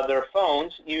their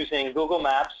phones using Google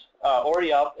Maps or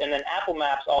Yelp, and then Apple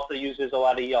Maps also uses a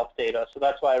lot of Yelp data, so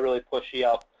that's why I really push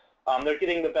Yelp. They're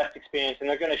getting the best experience, and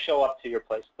they're going to show up to your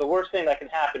place. The worst thing that can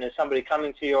happen is somebody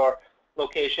coming to your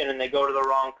location and they go to the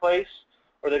wrong place,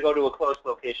 or they go to a close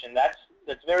location. That's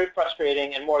very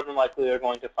frustrating, and more than likely they're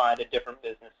going to find a different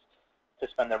business to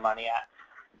spend their money at.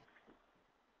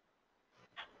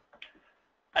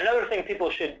 Another thing people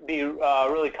should be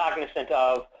really cognizant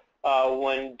of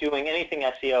when doing anything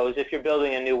SEO is if you're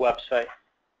building a new website.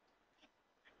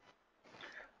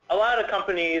 A lot of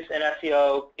companies and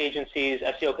SEO agencies,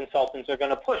 SEO consultants are going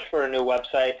to push for a new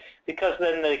website because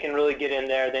then they can really get in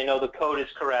there, they know the code is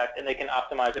correct, and they can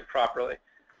optimize it properly.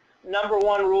 Number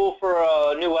one rule for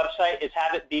a new website is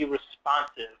have it be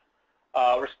responsive.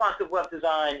 Responsive web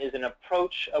design is an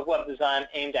approach of web design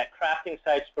aimed at crafting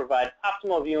sites to provide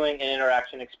optimal viewing and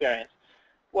interaction experience.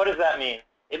 What does that mean?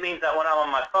 It means that when I'm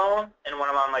on my phone and when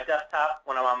I'm on my desktop,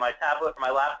 when I'm on my tablet or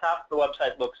my laptop, the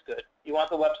website looks good. You want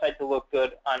the website to look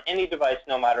good on any device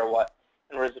no matter what.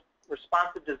 And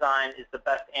responsive design is the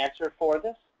best answer for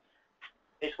this.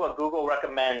 It's what Google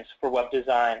recommends for web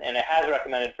design, and it has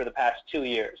recommended for the past 2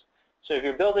 years. So if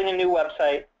you're building a new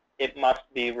website, it must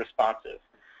be responsive.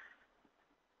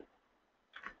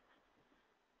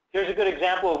 Here's a good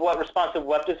example of what responsive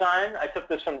web design. I took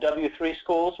this from W3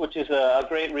 Schools, which is a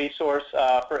great resource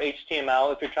for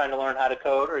HTML if you're trying to learn how to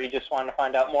code or you just want to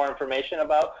find out more information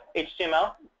about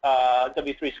HTML.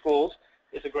 W3 Schools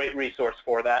is a great resource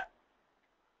for that.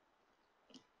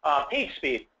 Page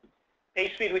speed.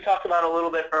 Page speed we talked about a little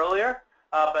bit earlier,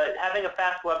 but having a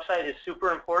fast website is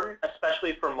super important,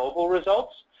 especially for mobile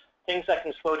results. Things that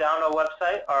can slow down a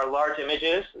website are large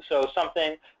images. So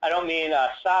something, I don't mean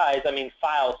size, I mean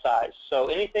file size. So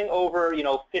anything over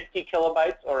 50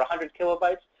 kilobytes or 100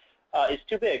 kilobytes is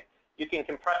too big. You can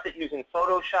compress it using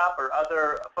Photoshop or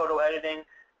other photo editing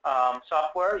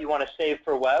software you want to save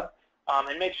for web.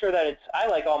 And make sure that I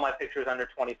like all my pictures under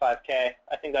 25K.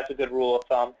 I think that's a good rule of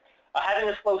thumb. Having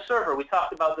a slow server, we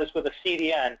talked about this with a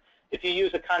CDN. If you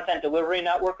use a content delivery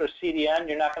network or CDN,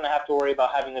 you're not going to have to worry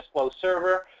about having a slow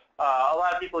server. A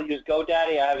lot of people use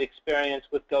GoDaddy. I have experience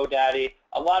with GoDaddy.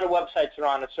 A lot of websites are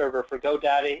on a server for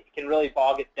GoDaddy. It can really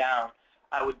bog it down.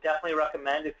 I would definitely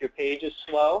recommend, if your page is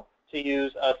slow, to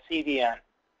use a CDN.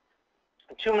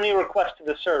 Too many requests to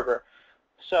the server.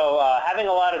 So having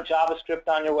a lot of JavaScript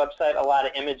on your website, a lot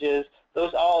of images,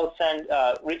 those all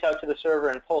reach out to the server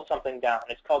and pull something down.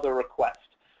 It's called a request.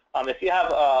 If you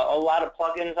have a lot of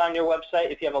plugins on your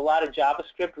website, if you have a lot of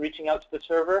JavaScript reaching out to the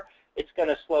server, it's going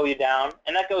to slow you down,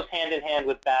 and that goes hand in hand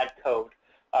with bad code.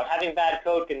 Having bad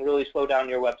code can really slow down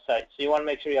your website, so you want to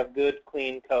make sure you have good,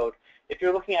 clean code. If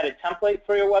you're looking at a template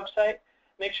for your website,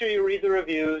 make sure you read the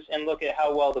reviews and look at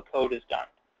how well the code is done.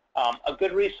 A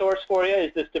good resource for you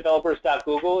is this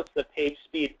developers.google. It's the page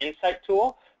speed insight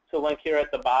tool. It's a link here at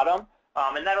the bottom,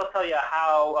 and that'll tell you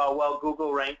how well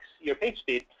Google ranks your page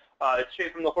speed. It's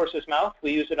straight from the horse's mouth.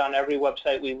 We use it on every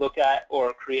website we look at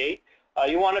or create.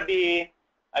 You want to be,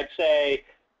 I'd say,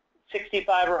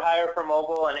 65 or higher for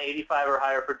mobile and 85 or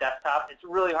higher for desktop. It's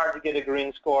really hard to get a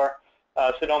green score,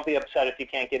 so don't be upset if you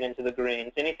can't get into the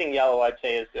greens. Anything yellow, I'd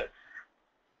say, is good.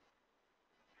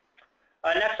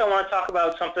 Next, I want to talk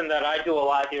about something that I do a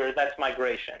lot here. That's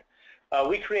migration.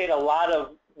 We create a lot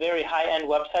of very high-end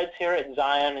websites here at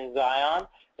Zion and Zion.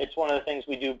 It's one of the things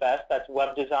we do best. That's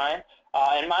web design.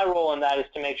 And my role in that is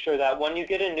to make sure that when you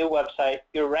get a new website,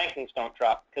 your rankings don't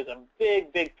drop. Because a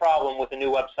big, big problem with a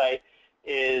new website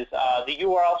is the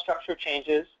URL structure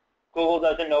changes. Google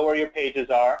doesn't know where your pages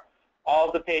are. All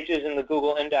of the pages in the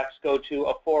Google index go to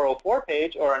a 404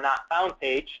 page or a not found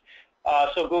page.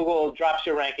 So Google drops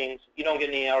your rankings. You don't get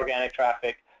any organic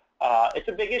traffic. It's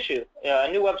a big issue. A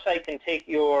new website can take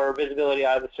your visibility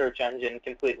out of the search engine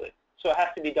completely. So it has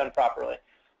to be done properly.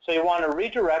 So you want to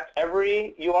redirect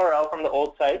every URL from the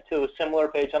old site to a similar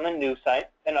page on the new site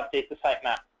and update the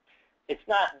sitemap. It's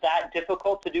not that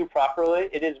difficult to do properly.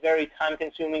 It is very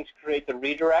time-consuming to create the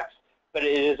redirects, but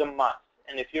it is a must.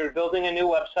 And if you're building a new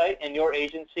website and your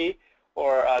agency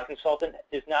or a consultant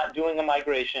is not doing a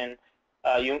migration,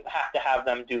 you have to have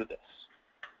them do this.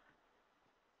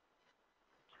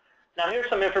 Now here's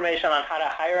some information on how to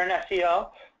hire an SEO.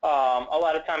 A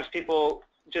lot of times people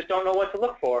just don't know what to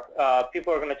look for.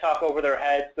 People are going to talk over their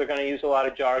heads. They're going to use a lot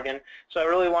of jargon. So I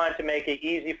really wanted to make it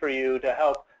easy for you to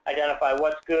help identify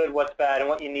what's good, what's bad, and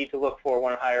what you need to look for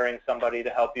when hiring somebody to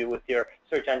help you with your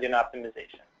search engine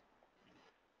optimization.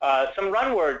 Some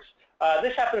run words.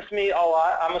 This happens to me a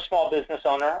lot. I'm a small business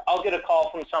owner. I'll get a call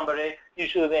from somebody.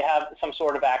 Usually they have some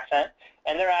sort of accent,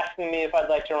 and they're asking me if I'd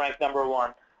like to rank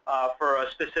 #1 for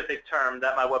a specific term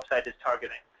that my website is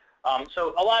targeting.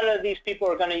 So a lot of these people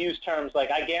are going to use terms like,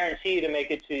 I guarantee to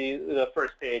make it to the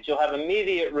first page. You'll have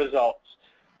immediate results.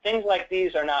 Things like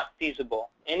these are not feasible.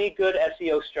 Any good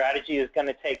SEO strategy is going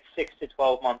to take 6 to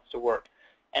 12 months to work.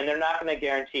 And they're not going to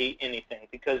guarantee anything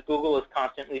because Google is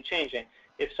constantly changing.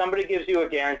 If somebody gives you a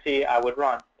guarantee, I would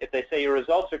run. If they say your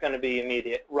results are going to be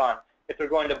immediate, run. If they're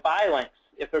going to buy links,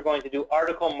 if they're going to do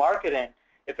article marketing,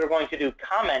 If they're going to do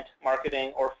comment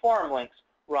marketing or forum links,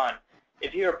 run.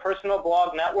 If you're a personal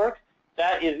blog network,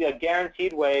 that is a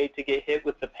guaranteed way to get hit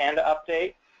with the Panda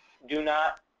update. Do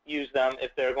not use them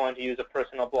if they're going to use a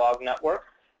personal blog network.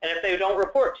 And if they don't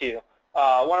report to you,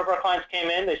 one of our clients came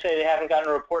in, they say they haven't gotten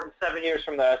a report in 7 years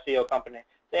from their SEO company.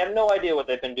 They have no idea what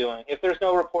they've been doing. If there's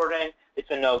no reporting, it's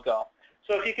a no-go.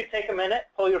 So if you could take a minute,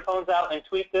 pull your phones out and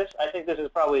tweet this. I think this is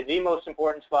probably the most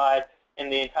important slide in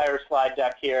the entire slide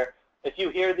deck here. If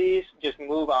you hear these, just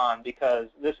move on, because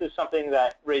this is something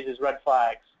that raises red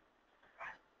flags.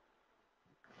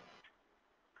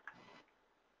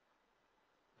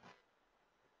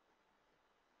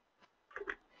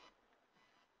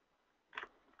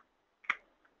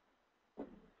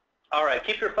 All right,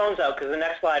 keep your phones out, because the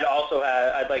next slide also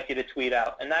I'd like you to tweet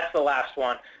out, and that's the last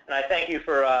one. And I thank you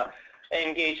for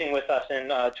engaging with us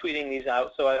and tweeting these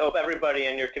out. So I hope everybody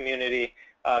in your community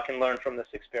can learn from this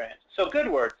experience. So good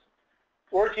words,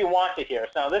 words you want to hear.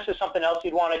 So this is something else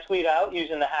you'd want to tweet out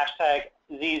using the hashtag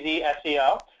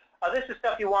ZZSEO. This is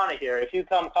stuff you want to hear. If you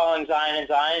come calling Zion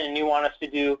and you want us to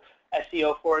do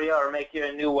SEO for you or make you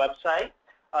a new website,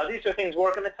 these are things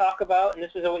we're going to talk about, and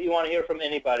this is what you want to hear from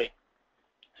anybody.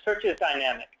 Search is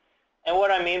dynamic. And what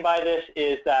I mean by this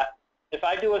is that if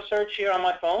I do a search here on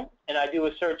my phone and I do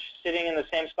a search sitting in the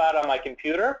same spot on my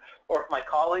computer, or if my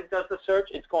colleague does the search,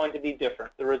 it's going to be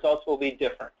different. The results will be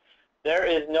different. There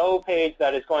is no page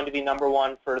that is going to be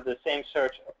 #1 for the same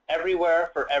search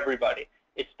everywhere for everybody.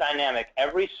 It's dynamic.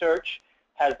 Every search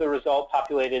has the result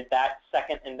populated that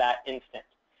second in that instant.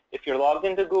 If you're logged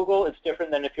into Google, it's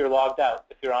different than if you're logged out.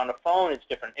 If you're on a phone, it's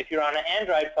different. If you're on an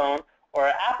Android phone or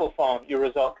an Apple phone, your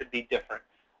result could be different.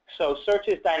 So search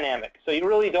is dynamic. So you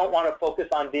really don't want to focus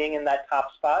on being in that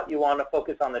top spot. You want to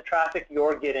focus on the traffic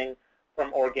you're getting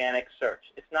from organic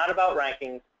search. It's not about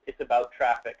rankings. It's about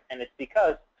traffic. And it's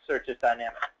because search is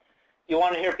dynamic. You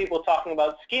want to hear people talking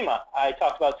about schema. I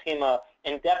talked about schema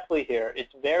in-depthly here.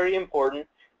 It's very important.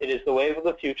 It is the wave of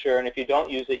the future. And if you don't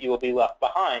use it, you will be left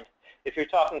behind. If you're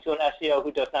talking to an SEO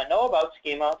who does not know about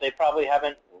schema, they probably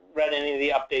haven't read any of the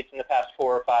updates in the past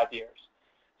 4 or 5 years.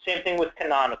 Same thing with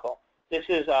canonical. This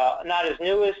is not as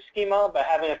new as schema, but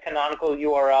having a canonical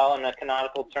URL and a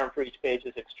canonical term for each page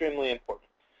is extremely important.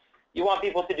 You want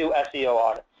people to do SEO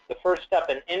audits. The first step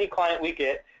in any client we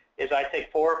get is I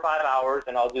take 4 or 5 hours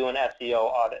and I'll do an SEO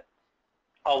audit.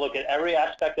 I'll look at every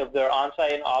aspect of their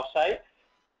on-site and off-site,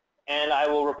 and I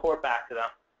will report back to them.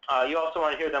 You also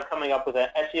want to hear them coming up with an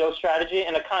SEO strategy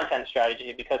and a content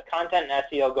strategy, because content and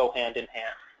SEO go hand in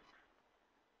hand.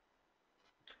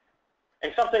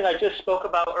 And something I just spoke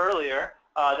about earlier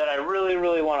that I really,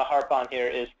 really want to harp on here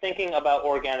is thinking about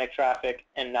organic traffic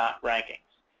and not rankings.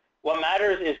 What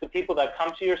matters is the people that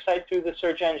come to your site through the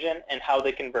search engine and how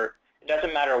they convert. It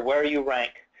doesn't matter where you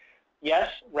rank. Yes,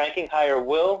 ranking higher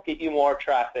will get you more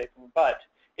traffic, but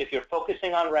if you're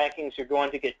focusing on rankings, you're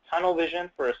going to get tunnel vision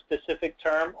for a specific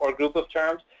term or group of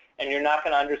terms, and you're not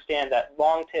going to understand that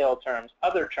long tail terms,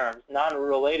 other terms,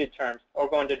 non-related terms are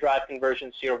going to drive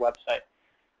conversions to your website.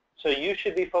 So you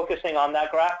should be focusing on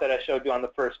that graph that I showed you on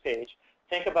the first page.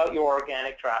 Think about your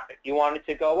organic traffic. You want it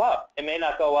to go up. It may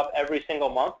not go up every single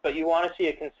month, but you want to see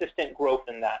a consistent growth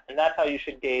in that. And that's how you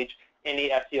should gauge any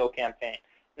SEO campaign.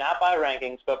 Not by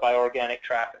rankings, but by organic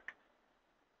traffic.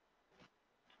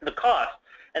 The cost.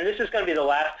 And this is going to be the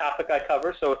last topic I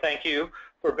cover, so thank you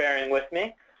for bearing with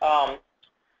me.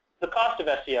 The cost of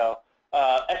SEO.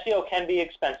 SEO can be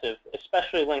expensive,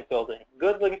 especially link building.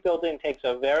 Good link building takes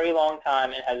a very long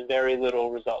time and has very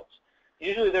little results.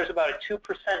 Usually there's about a 2%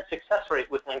 success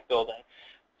rate with link building.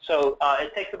 So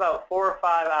it takes about 4 or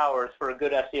 5 hours for a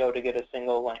good SEO to get a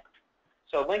single link.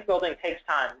 So link building takes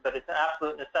time, but it's an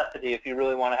absolute necessity if you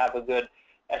really want to have a good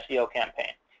SEO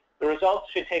campaign. The results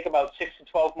should take about 6 to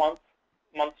 12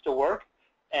 months to work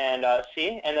and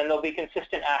and then they'll be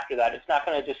consistent after that. It's not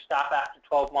going to just stop after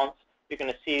 12 months. You're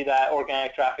going to see that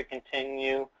organic traffic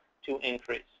continue to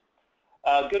increase.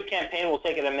 A good campaign will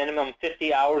take at a minimum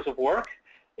 50 hours of work.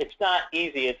 It's not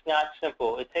easy. It's not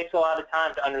simple. It takes a lot of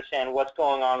time to understand what's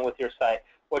going on with your site,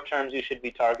 what terms you should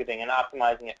be targeting, and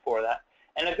optimizing it for that.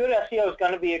 And a good SEO is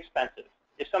going to be expensive.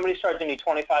 If somebody's charging me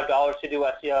 $25 to do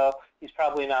SEO, he's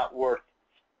probably not worth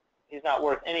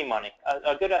any money.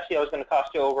 A good SEO is going to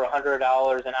cost you over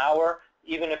 $100 an hour,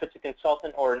 even if it's a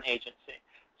consultant or an agency.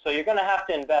 So you're going to have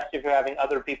to invest if you're having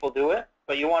other people do it,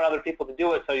 but you want other people to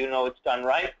do it so you know it's done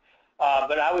right.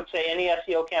 But I would say any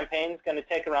SEO campaign is going to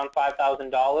take around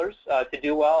 $5,000 to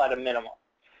do well at a minimum.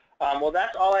 Well,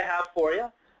 that's all I have for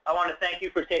you. I want to thank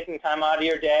you for taking time out of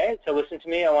your day to listen to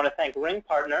me. I want to thank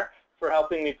RingPartner for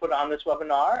helping me put on this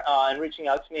webinar and reaching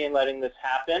out to me and letting this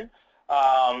happen.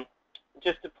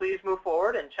 just to please move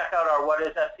forward and check out our What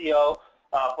is SEO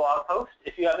blog post.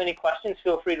 If you have any questions,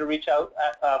 feel free to reach out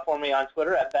for me on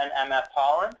Twitter at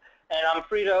BenMFHolland. And I'm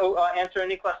free to answer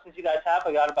any questions you guys have.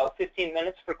 I got about 15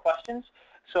 minutes for questions.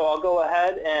 So I'll go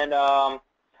ahead and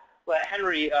let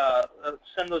Henry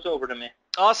send those over to me.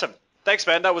 Awesome. Thanks,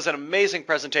 Ben. That was an amazing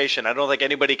presentation. I don't think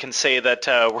anybody can say that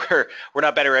we're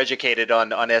not better educated on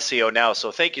SEO now,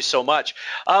 so thank you so much.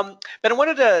 Ben, I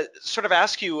wanted to sort of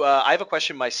ask you, I have a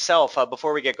question myself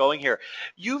before we get going here.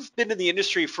 You've been in the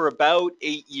industry for about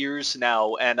 8 years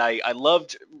now, and I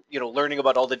loved learning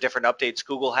about all the different updates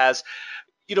Google has.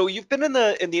 You've been in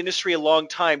the industry a long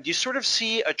time. Do you sort of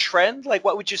see a trend? Like,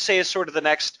 what would you say is sort of the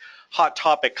next hot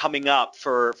topic coming up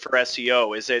for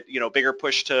SEO? Is it bigger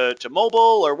push to mobile,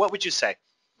 or what would you say?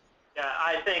 Yeah,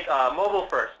 I think mobile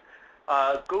first.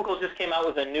 Google just came out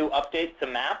with a new update to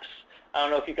Maps. I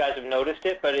don't know if you guys have noticed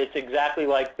it, but it's exactly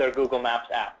like their Google Maps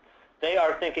app. They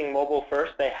are thinking mobile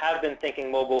first. They have been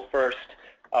thinking mobile first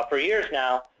for years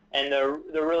now, and they're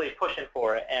really pushing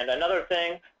for it. And another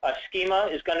thing, schema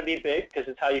is going to be big because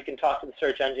it's how you can talk to the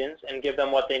search engines and give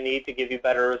them what they need to give you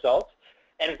better results.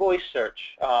 And voice search.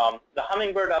 The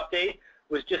Hummingbird update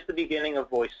was just the beginning of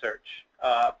voice search.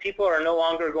 People are no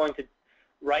longer going to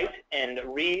write and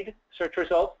read search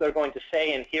results. They're going to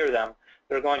say and hear them.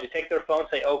 They're going to take their phone,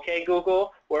 say, "Okay,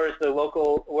 Google, where's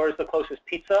the closest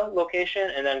pizza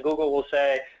location?" And then Google will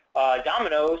say,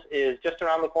 "Domino's is just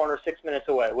around the corner, 6 minutes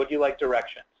away. Would you like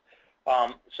directions?"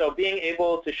 So being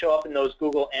able to show up in those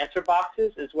Google answer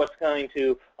boxes is what's going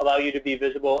to allow you to be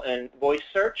visible in voice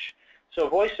search. So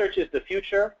voice search is the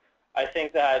future. I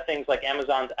think that things like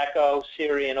Amazon's Echo,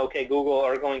 Siri, and OK Google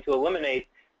are going to eliminate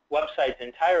websites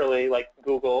entirely, like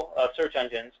Google search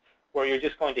engines, where you're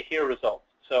just going to hear results.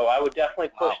 So I would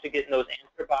definitely push to get in those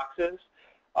answer boxes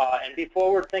and be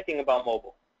forward thinking about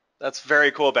mobile. That's very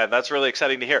cool, Ben. That's really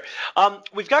exciting to hear.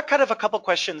 We've got kind of a couple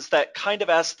questions that kind of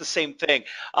ask the same thing.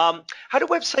 How do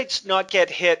websites not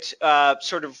get hit,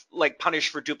 sort of like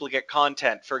punished for duplicate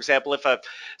content? For example, if a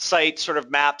site sort of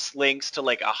maps links to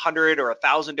like 100 or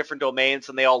 1,000 different domains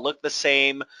and they all look the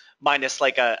same, minus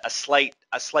like a slight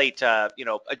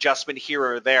adjustment here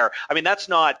or there. I mean,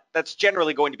 that's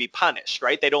generally going to be punished,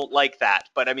 right? They don't like that.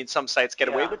 But I mean, some sites get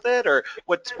away with it, or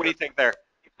what do you think there?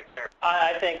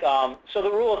 I think, so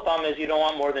the rule of thumb is you don't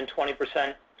want more than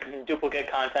 20% duplicate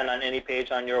content on any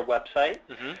page on your website.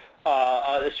 Mm-hmm.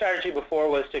 The strategy before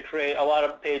was to create a lot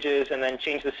of pages and then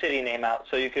change the city name out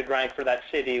so you could rank for that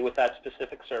city with that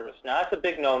specific service. Now that's a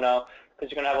big no-no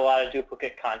because you're going to have a lot of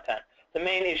duplicate content. The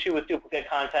main issue with duplicate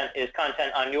content is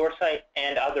content on your site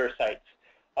and other sites.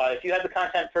 If you had the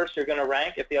content first, you're going to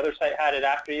rank. If the other site had it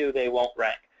after you, they won't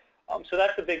rank. So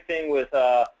that's the big thing with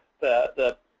the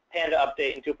Panda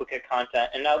update and duplicate content.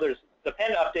 And now the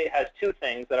Panda update has two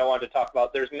things that I wanted to talk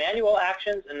about. There's manual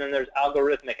actions and then there's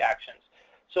algorithmic actions.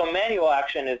 So a manual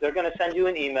action is they're going to send you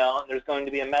an email and there's going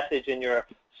to be a message in your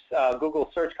Google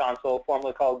Search Console,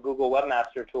 formerly called Google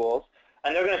Webmaster Tools,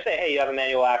 and they're going to say, hey, you have a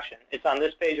manual action. It's on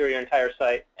this page or your entire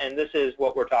site, and this is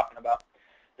what we're talking about.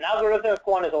 An algorithmic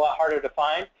one is a lot harder to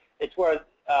find. It's where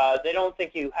they don't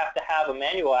think you have to have a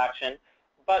manual action,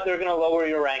 but they're going to lower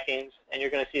your rankings, and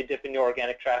you're going to see a dip in your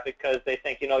organic traffic because they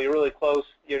think, you're really close,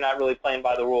 you're not really playing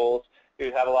by the rules,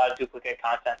 you have a lot of duplicate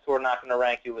content, so we're not going to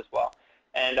rank you as well.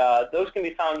 And those can be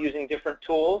found using different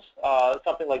tools,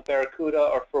 something like Barracuda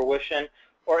or Fruition,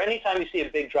 or anytime you see a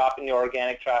big drop in your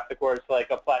organic traffic where it's like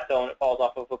a plateau and it falls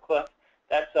off of a cliff,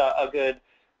 that's a good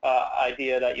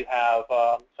idea that you have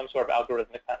some sort of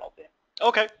algorithmic penalty.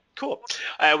 Okay, cool.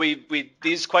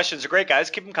 These questions are great, guys.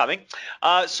 Keep them coming.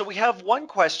 So we have one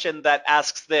question that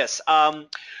asks this.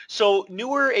 So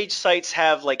newer age sites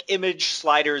have like image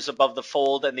sliders above the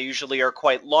fold, and they usually are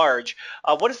quite large.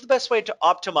 What is the best way to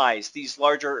optimize these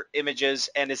larger images,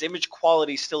 and is image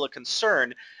quality still a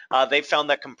concern? They've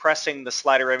found that compressing the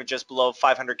slider images below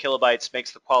 500 kilobytes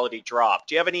makes the quality drop.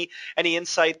 Do you have any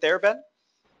insight there, Ben?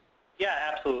 Yeah,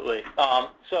 absolutely.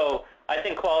 So I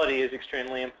think quality is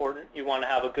extremely important. You want to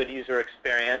have a good user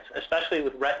experience, especially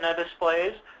with Retina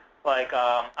displays, like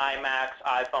iMacs,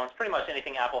 iPhones, pretty much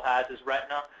anything Apple has is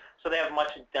Retina. So they have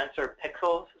much denser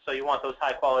pixels, so you want those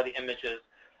high-quality images.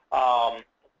 I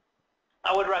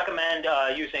would recommend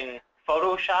using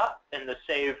Photoshop in the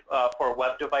Save for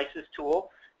Web Devices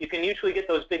tool. You can usually get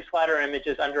those big slider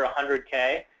images under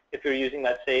 100K if you're using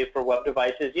that Save for Web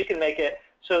Devices. You can make it.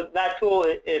 So that tool,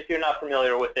 if you're not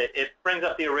familiar with it, it brings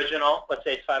up the original, let's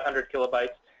say it's 500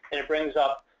 kilobytes, and it brings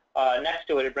up, next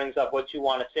to it, it brings up what you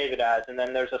want to save it as. And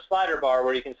then there's a slider bar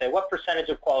where you can say, what percentage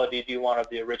of quality do you want of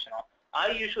the original? I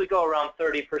usually go around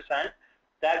 30%.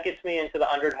 That gets me into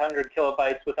the under 100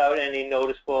 kilobytes without any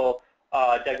noticeable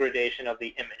degradation of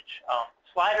the image.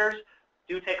 Sliders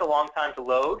do take a long time to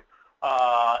load.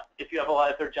 If you have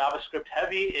if they're JavaScript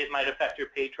heavy, it might affect your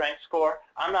PageRank score.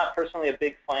 I'm not personally a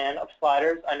big fan of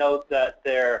sliders. I know that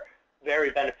they're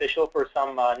very beneficial for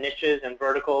some niches and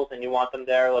verticals, and you want them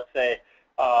there. Let's say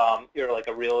you're like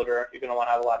a realtor, you're going to want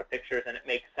to have a lot of pictures, and it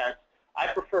makes sense. I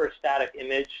prefer a static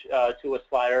image to a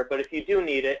slider, but if you do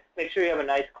need it, make sure you have a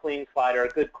nice clean slider, a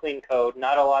good clean code,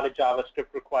 not a lot of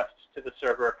JavaScript requests to the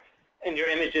server, and your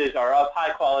images are of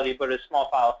high quality but as small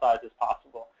file size as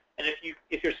possible. And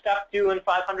if you're stuck doing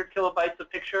 500 kilobytes of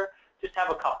picture, just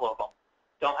have a couple of them.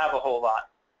 Don't have a whole lot.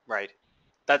 Right.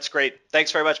 That's great.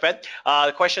 Thanks very much, Ben.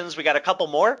 The questions, we got a couple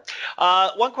more.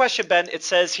 One question, Ben, it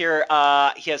says here,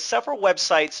 he has several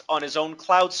websites on his own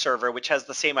cloud server, which has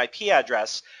the same IP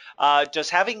address. Does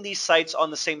having these sites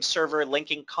on the same server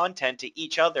linking content to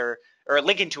each other, or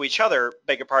linking to each other,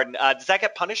 beg your pardon, does that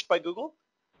get punished by Google?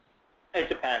 It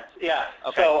depends, yeah.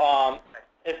 Okay. So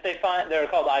if they find, they're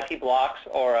called IP blocks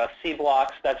or C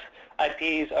blocks, that's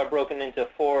IPs are broken into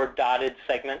 4 dotted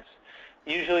segments.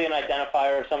 Usually an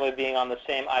identifier of somebody being on the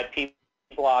same IP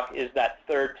block is that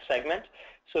 3rd segment.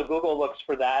 So Google looks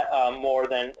for that more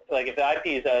than, like if the IP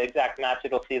is an exact match,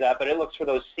 it'll see that, but it looks for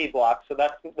those C blocks. So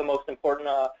that's the most important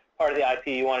part of the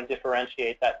IP. You want to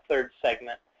differentiate that 3rd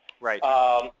segment. Right.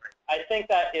 I think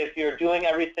that if you're doing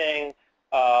everything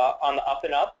on the up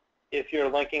and up, if you're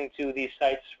linking to these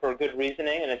sites for good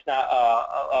reasoning and it's not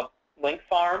a link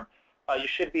farm, you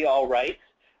should be all right.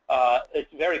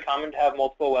 It's very common to have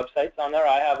multiple websites on there.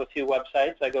 I have a few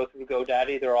websites. I go through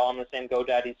GoDaddy. They're all on the same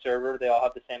GoDaddy server. They all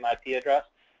have the same IP address.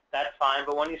 That's fine.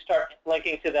 But when you start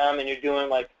linking to them and you're doing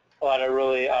like a lot of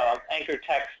really anchor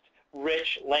text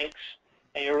rich links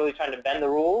and you're really trying to bend the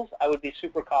rules, I would be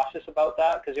super cautious about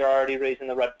that because you're already raising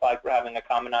the red flag for having a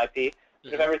common IP.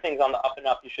 But if everything's on the up and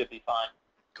up, you should be fine.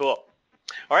 Cool.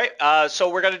 All right, so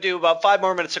we're going to do about 5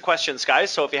 more minutes of questions, guys.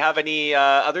 So if you have any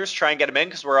others, try and get them in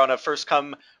because we're on a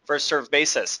first-come, first-served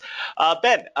basis.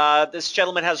 Ben, this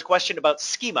gentleman has a question about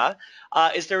schema.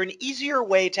 Is there an easier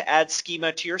way to add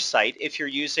schema to your site if you're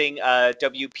using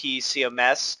WP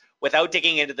CMS without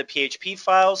digging into the PHP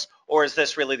files, or is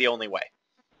this really the only way?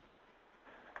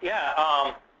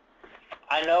 Yeah,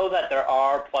 I know that there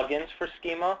are plugins for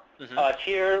schema.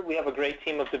 Here we have a great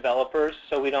team of developers,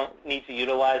 so we don't need to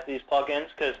utilize these plugins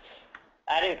because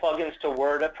adding plugins to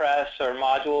WordPress or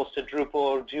modules to Drupal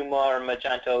or Joomla or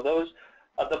Magento, those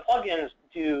the plugins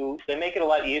they make it a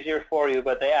lot easier for you,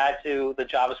 but they add to the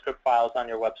JavaScript files on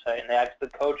your website and they add to the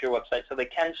code to your website, so they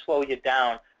can slow you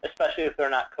down, especially if they're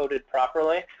not coded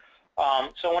properly.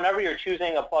 So whenever you're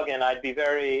choosing a plugin, I'd be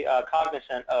very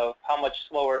cognizant of how much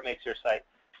slower it makes your site.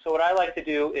 So what I like to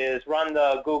do is run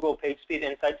the Google PageSpeed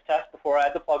Insights test before I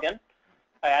add the plugin.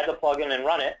 I add the plugin and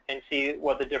run it and see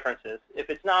what the difference is. If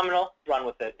it's nominal, run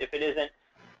with it. If it isn't,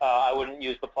 I wouldn't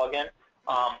use the plugin.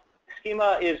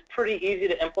 Schema is pretty easy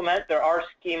to implement. There are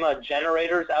schema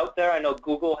generators out there. I know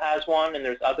Google has one, and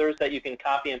there's others that you can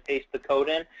copy and paste the code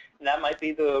in, and that might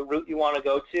be the route you want to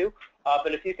go to.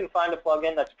 But if you can find a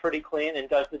plugin that's pretty clean and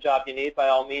does the job you need, by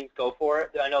all means, go for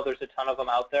it. I know there's a ton of them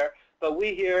out there. But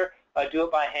we here do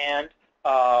it by hand.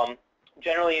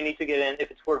 Generally, you need to get in,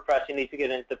 if it's WordPress, you need to get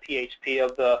into the PHP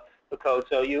of the code.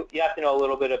 So you have to know a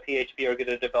little bit of PHP or get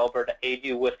a developer to aid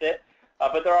you with it.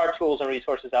 But there are tools and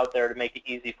resources out there to make it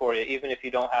easy for you, even if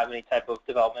you don't have any type of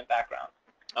development background.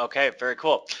 Okay, very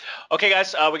cool. Okay,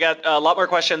 guys, we got a lot more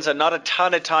questions and not a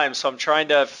ton of time, so I'm trying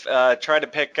to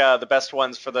pick the best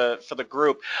ones for the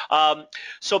group.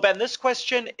 So Ben, this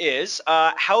question is,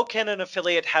 how can an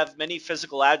affiliate have many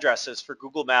physical addresses for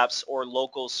Google Maps or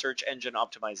local search engine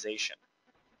optimization?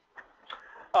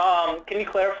 Can you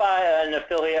clarify an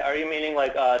affiliate? Are you meaning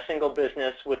like a single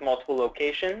business with multiple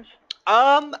locations?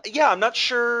 Yeah, I'm not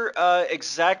sure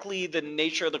exactly the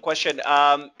nature of the question.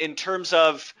 In terms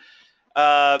of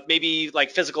maybe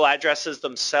like physical addresses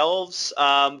themselves,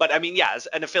 but I mean, yeah, as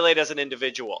an affiliate as an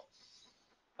individual.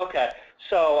 Okay,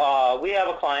 so we have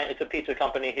a client. It's a pizza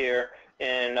company here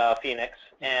in Phoenix,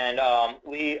 and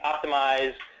we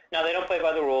optimize. Now, they don't play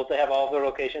by the rules. They have all of their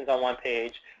locations on one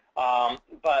page,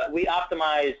 but we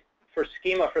optimize for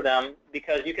schema for them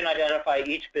because you can identify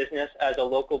each business as a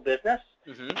local business,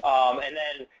 and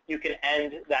then you can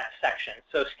end that section.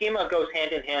 So schema goes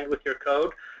hand in hand with your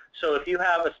code. So if you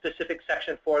have a specific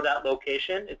section for that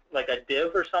location, it's like a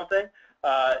div or something,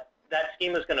 that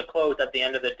schema is going to close at the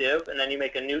end of the div, and then you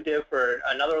make a new div for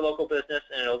another local business,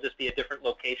 and it'll just be a different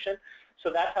location.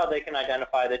 So that's how they can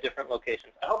identify the different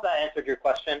locations. I hope that answered your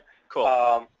question. Cool.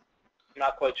 I'm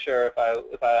not quite sure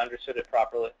if I understood it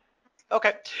properly.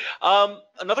 Okay.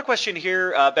 Another question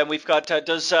here, Ben. We've got,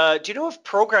 do you know if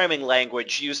programming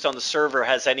language used on the server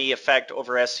has any effect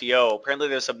over SEO? Apparently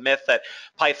there's a myth that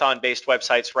Python-based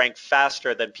websites rank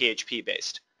faster than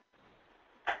PHP-based.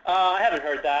 I haven't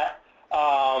heard that.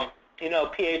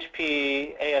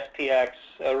 PHP, ASPX,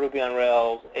 Ruby on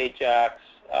Rails, Ajax,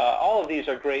 all of these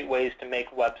are great ways to make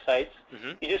websites.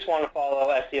 Mm-hmm. You just want to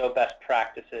follow SEO best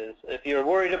practices. If you're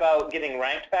worried about getting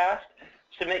ranked fast,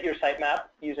 submit your sitemap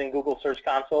using Google Search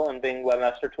Console and Bing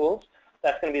Webmaster Tools.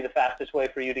 That's going to be the fastest way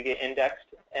for you to get indexed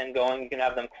and going. You can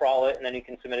have them crawl it, and then you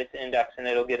can submit it to index, and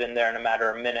it'll get in there in a matter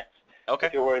of minutes. Okay.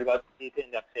 If you're worried about deep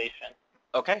indexation.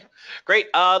 Okay, great.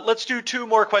 Let's do two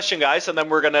more questions, guys, and then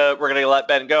we're gonna let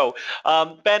Ben go.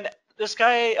 Ben, this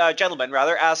guy, gentleman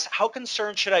rather, asks, how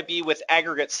concerned should I be with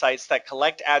aggregate sites that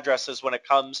collect addresses when it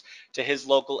comes to his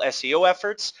local SEO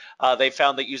efforts? They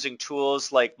found that using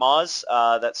tools like Moz,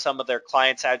 that some of their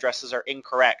clients' addresses are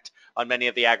incorrect on many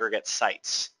of the aggregate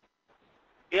sites.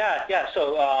 Yeah.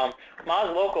 So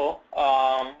Moz Local,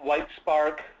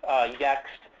 Whitespark,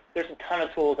 Yext, there's a ton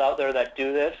of tools out there that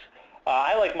do this.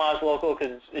 I like Moz Local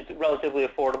because it's relatively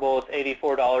affordable. It's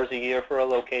 $84 a year for a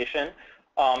location.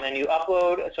 And you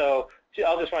upload, so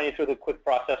I'll just run you through the quick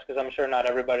process because I'm sure not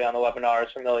everybody on the webinar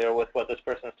is familiar with what this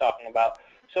person is talking about.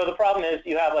 So the problem is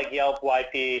you have like Yelp,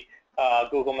 YP,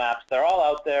 Google Maps. They're all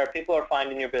out there. People are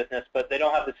finding your business, but they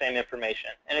don't have the same information.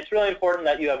 And it's really important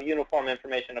that you have uniform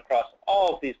information across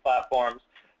all of these platforms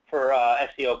for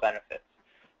SEO benefits.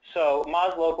 So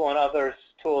Moz Local and other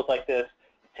tools like this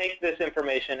take this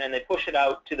information and they push it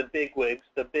out to the big wigs,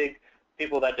 the big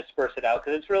people that disperse it out,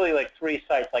 because it's really like 3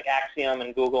 sites like Axiom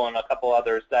and Google and a couple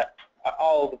others that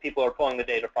all the people are pulling the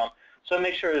data from. So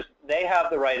make sure they have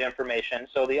the right information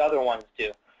so the other ones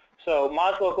do. So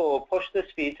Moz Local will push this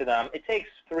feed to them. It takes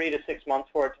 3 to 6 months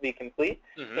for it to be complete,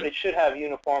 but it should have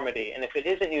uniformity. And if it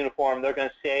isn't uniform, they're going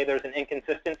to say there's an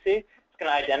inconsistency. It's going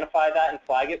to identify that and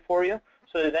flag it for you.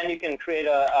 So then you can create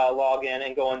a login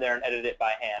and go in there and edit it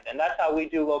by hand. And that's how we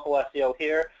do local SEO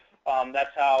here.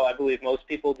 That's how I believe most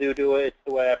people do it. It's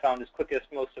the way I found is quickest,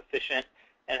 most efficient,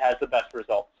 and has the best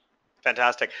results.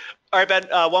 Fantastic. All right, Ben,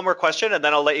 one more question, and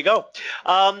then I'll let you go.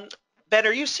 Ben,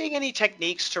 are you seeing any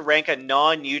techniques to rank a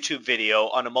non-YouTube video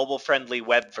on a mobile-friendly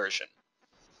web version?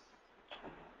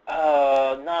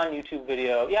 Non-YouTube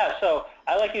video. Yeah, so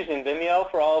I like using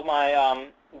Vimeo for all of my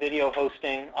video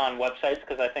hosting on websites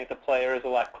because I think the player is a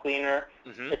lot cleaner.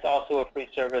 It's also a free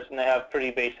service, and they have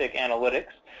pretty basic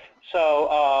analytics. So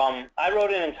I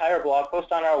wrote an entire blog post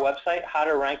on our website, how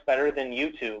to rank better than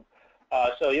YouTube.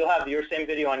 So you'll have your same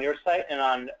video on your site and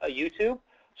on YouTube.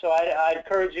 So I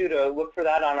encourage you to look for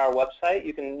that on our website.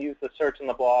 You can use the search in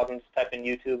the blog and just type in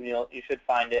YouTube, and you should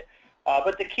find it.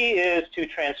 But the key is to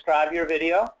transcribe your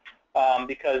video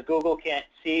because Google can't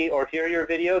see or hear your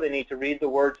video. They need to read the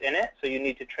words in it, so you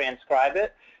need to transcribe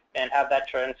it and have that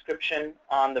transcription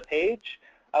on the page.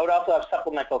 I would also have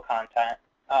supplemental content.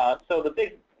 So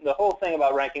the whole thing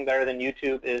about ranking better than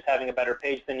YouTube is having a better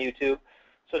page than YouTube.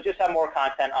 So just have more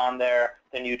content on there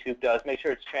than YouTube does. Make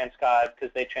sure it's transcribed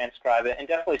because they transcribe it, and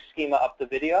definitely schema up the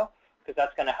video because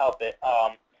that's going to help it.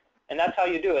 And that's how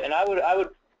you do it. And I would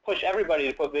push everybody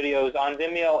to put videos on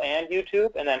Vimeo and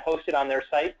YouTube, and then host it on their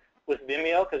site with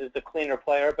Vimeo because it's a cleaner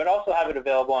player, but also have it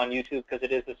available on YouTube because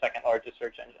it is the second largest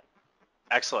search engine.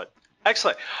 Excellent.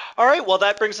 Excellent. All right, well,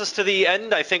 that brings us to the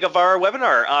end, I think, of our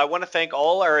webinar. I want to thank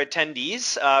all our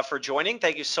attendees for joining.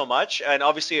 Thank you so much. And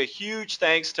obviously a huge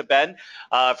thanks to Ben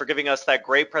for giving us that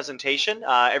great presentation.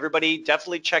 Everybody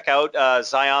definitely check out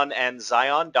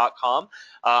zionandzion.com.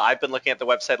 I've been looking at the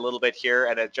website a little bit here,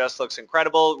 and it just looks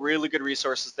incredible. Really good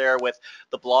resources there with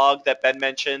the blog that Ben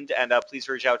mentioned, and please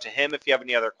reach out to him if you have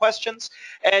any other questions.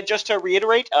 And just to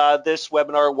reiterate, this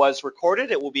webinar was recorded.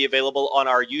 It will be available on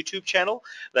our YouTube channel.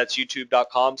 That's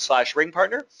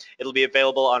youtube.com/RingPartner. It'll be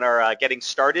available on our Getting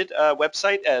Started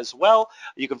website as well.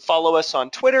 You can follow us on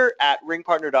Twitter at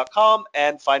ringpartner.com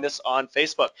and find us on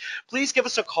Facebook. Please give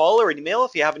us a call or an email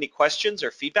if you have any questions or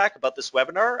feedback about this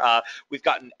webinar. We've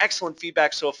gotten excellent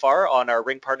feedback so far on our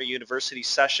RingPartner University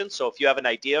session. So if you have an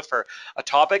idea for a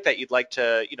topic that you'd like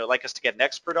to, like us to get an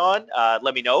expert on,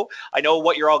 let me know. I know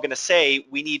what you're all going to say.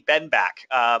 We need Ben back,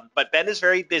 but Ben is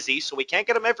very busy, so we can't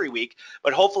get him every week.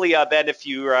 But hopefully, Ben, if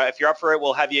you're up for it,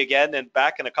 we'll have you again and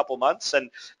back in a couple months and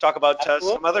talk about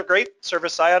some other great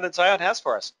service Zion and Zion has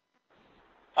for us.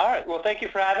 All right. Well, thank you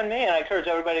for having me, and I encourage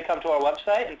everybody to come to our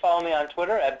website and follow me on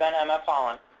Twitter at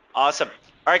BenMFHolland. Awesome.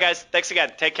 All right, guys. Thanks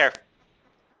again. Take care.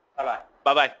 Bye-bye.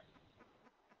 Bye-bye.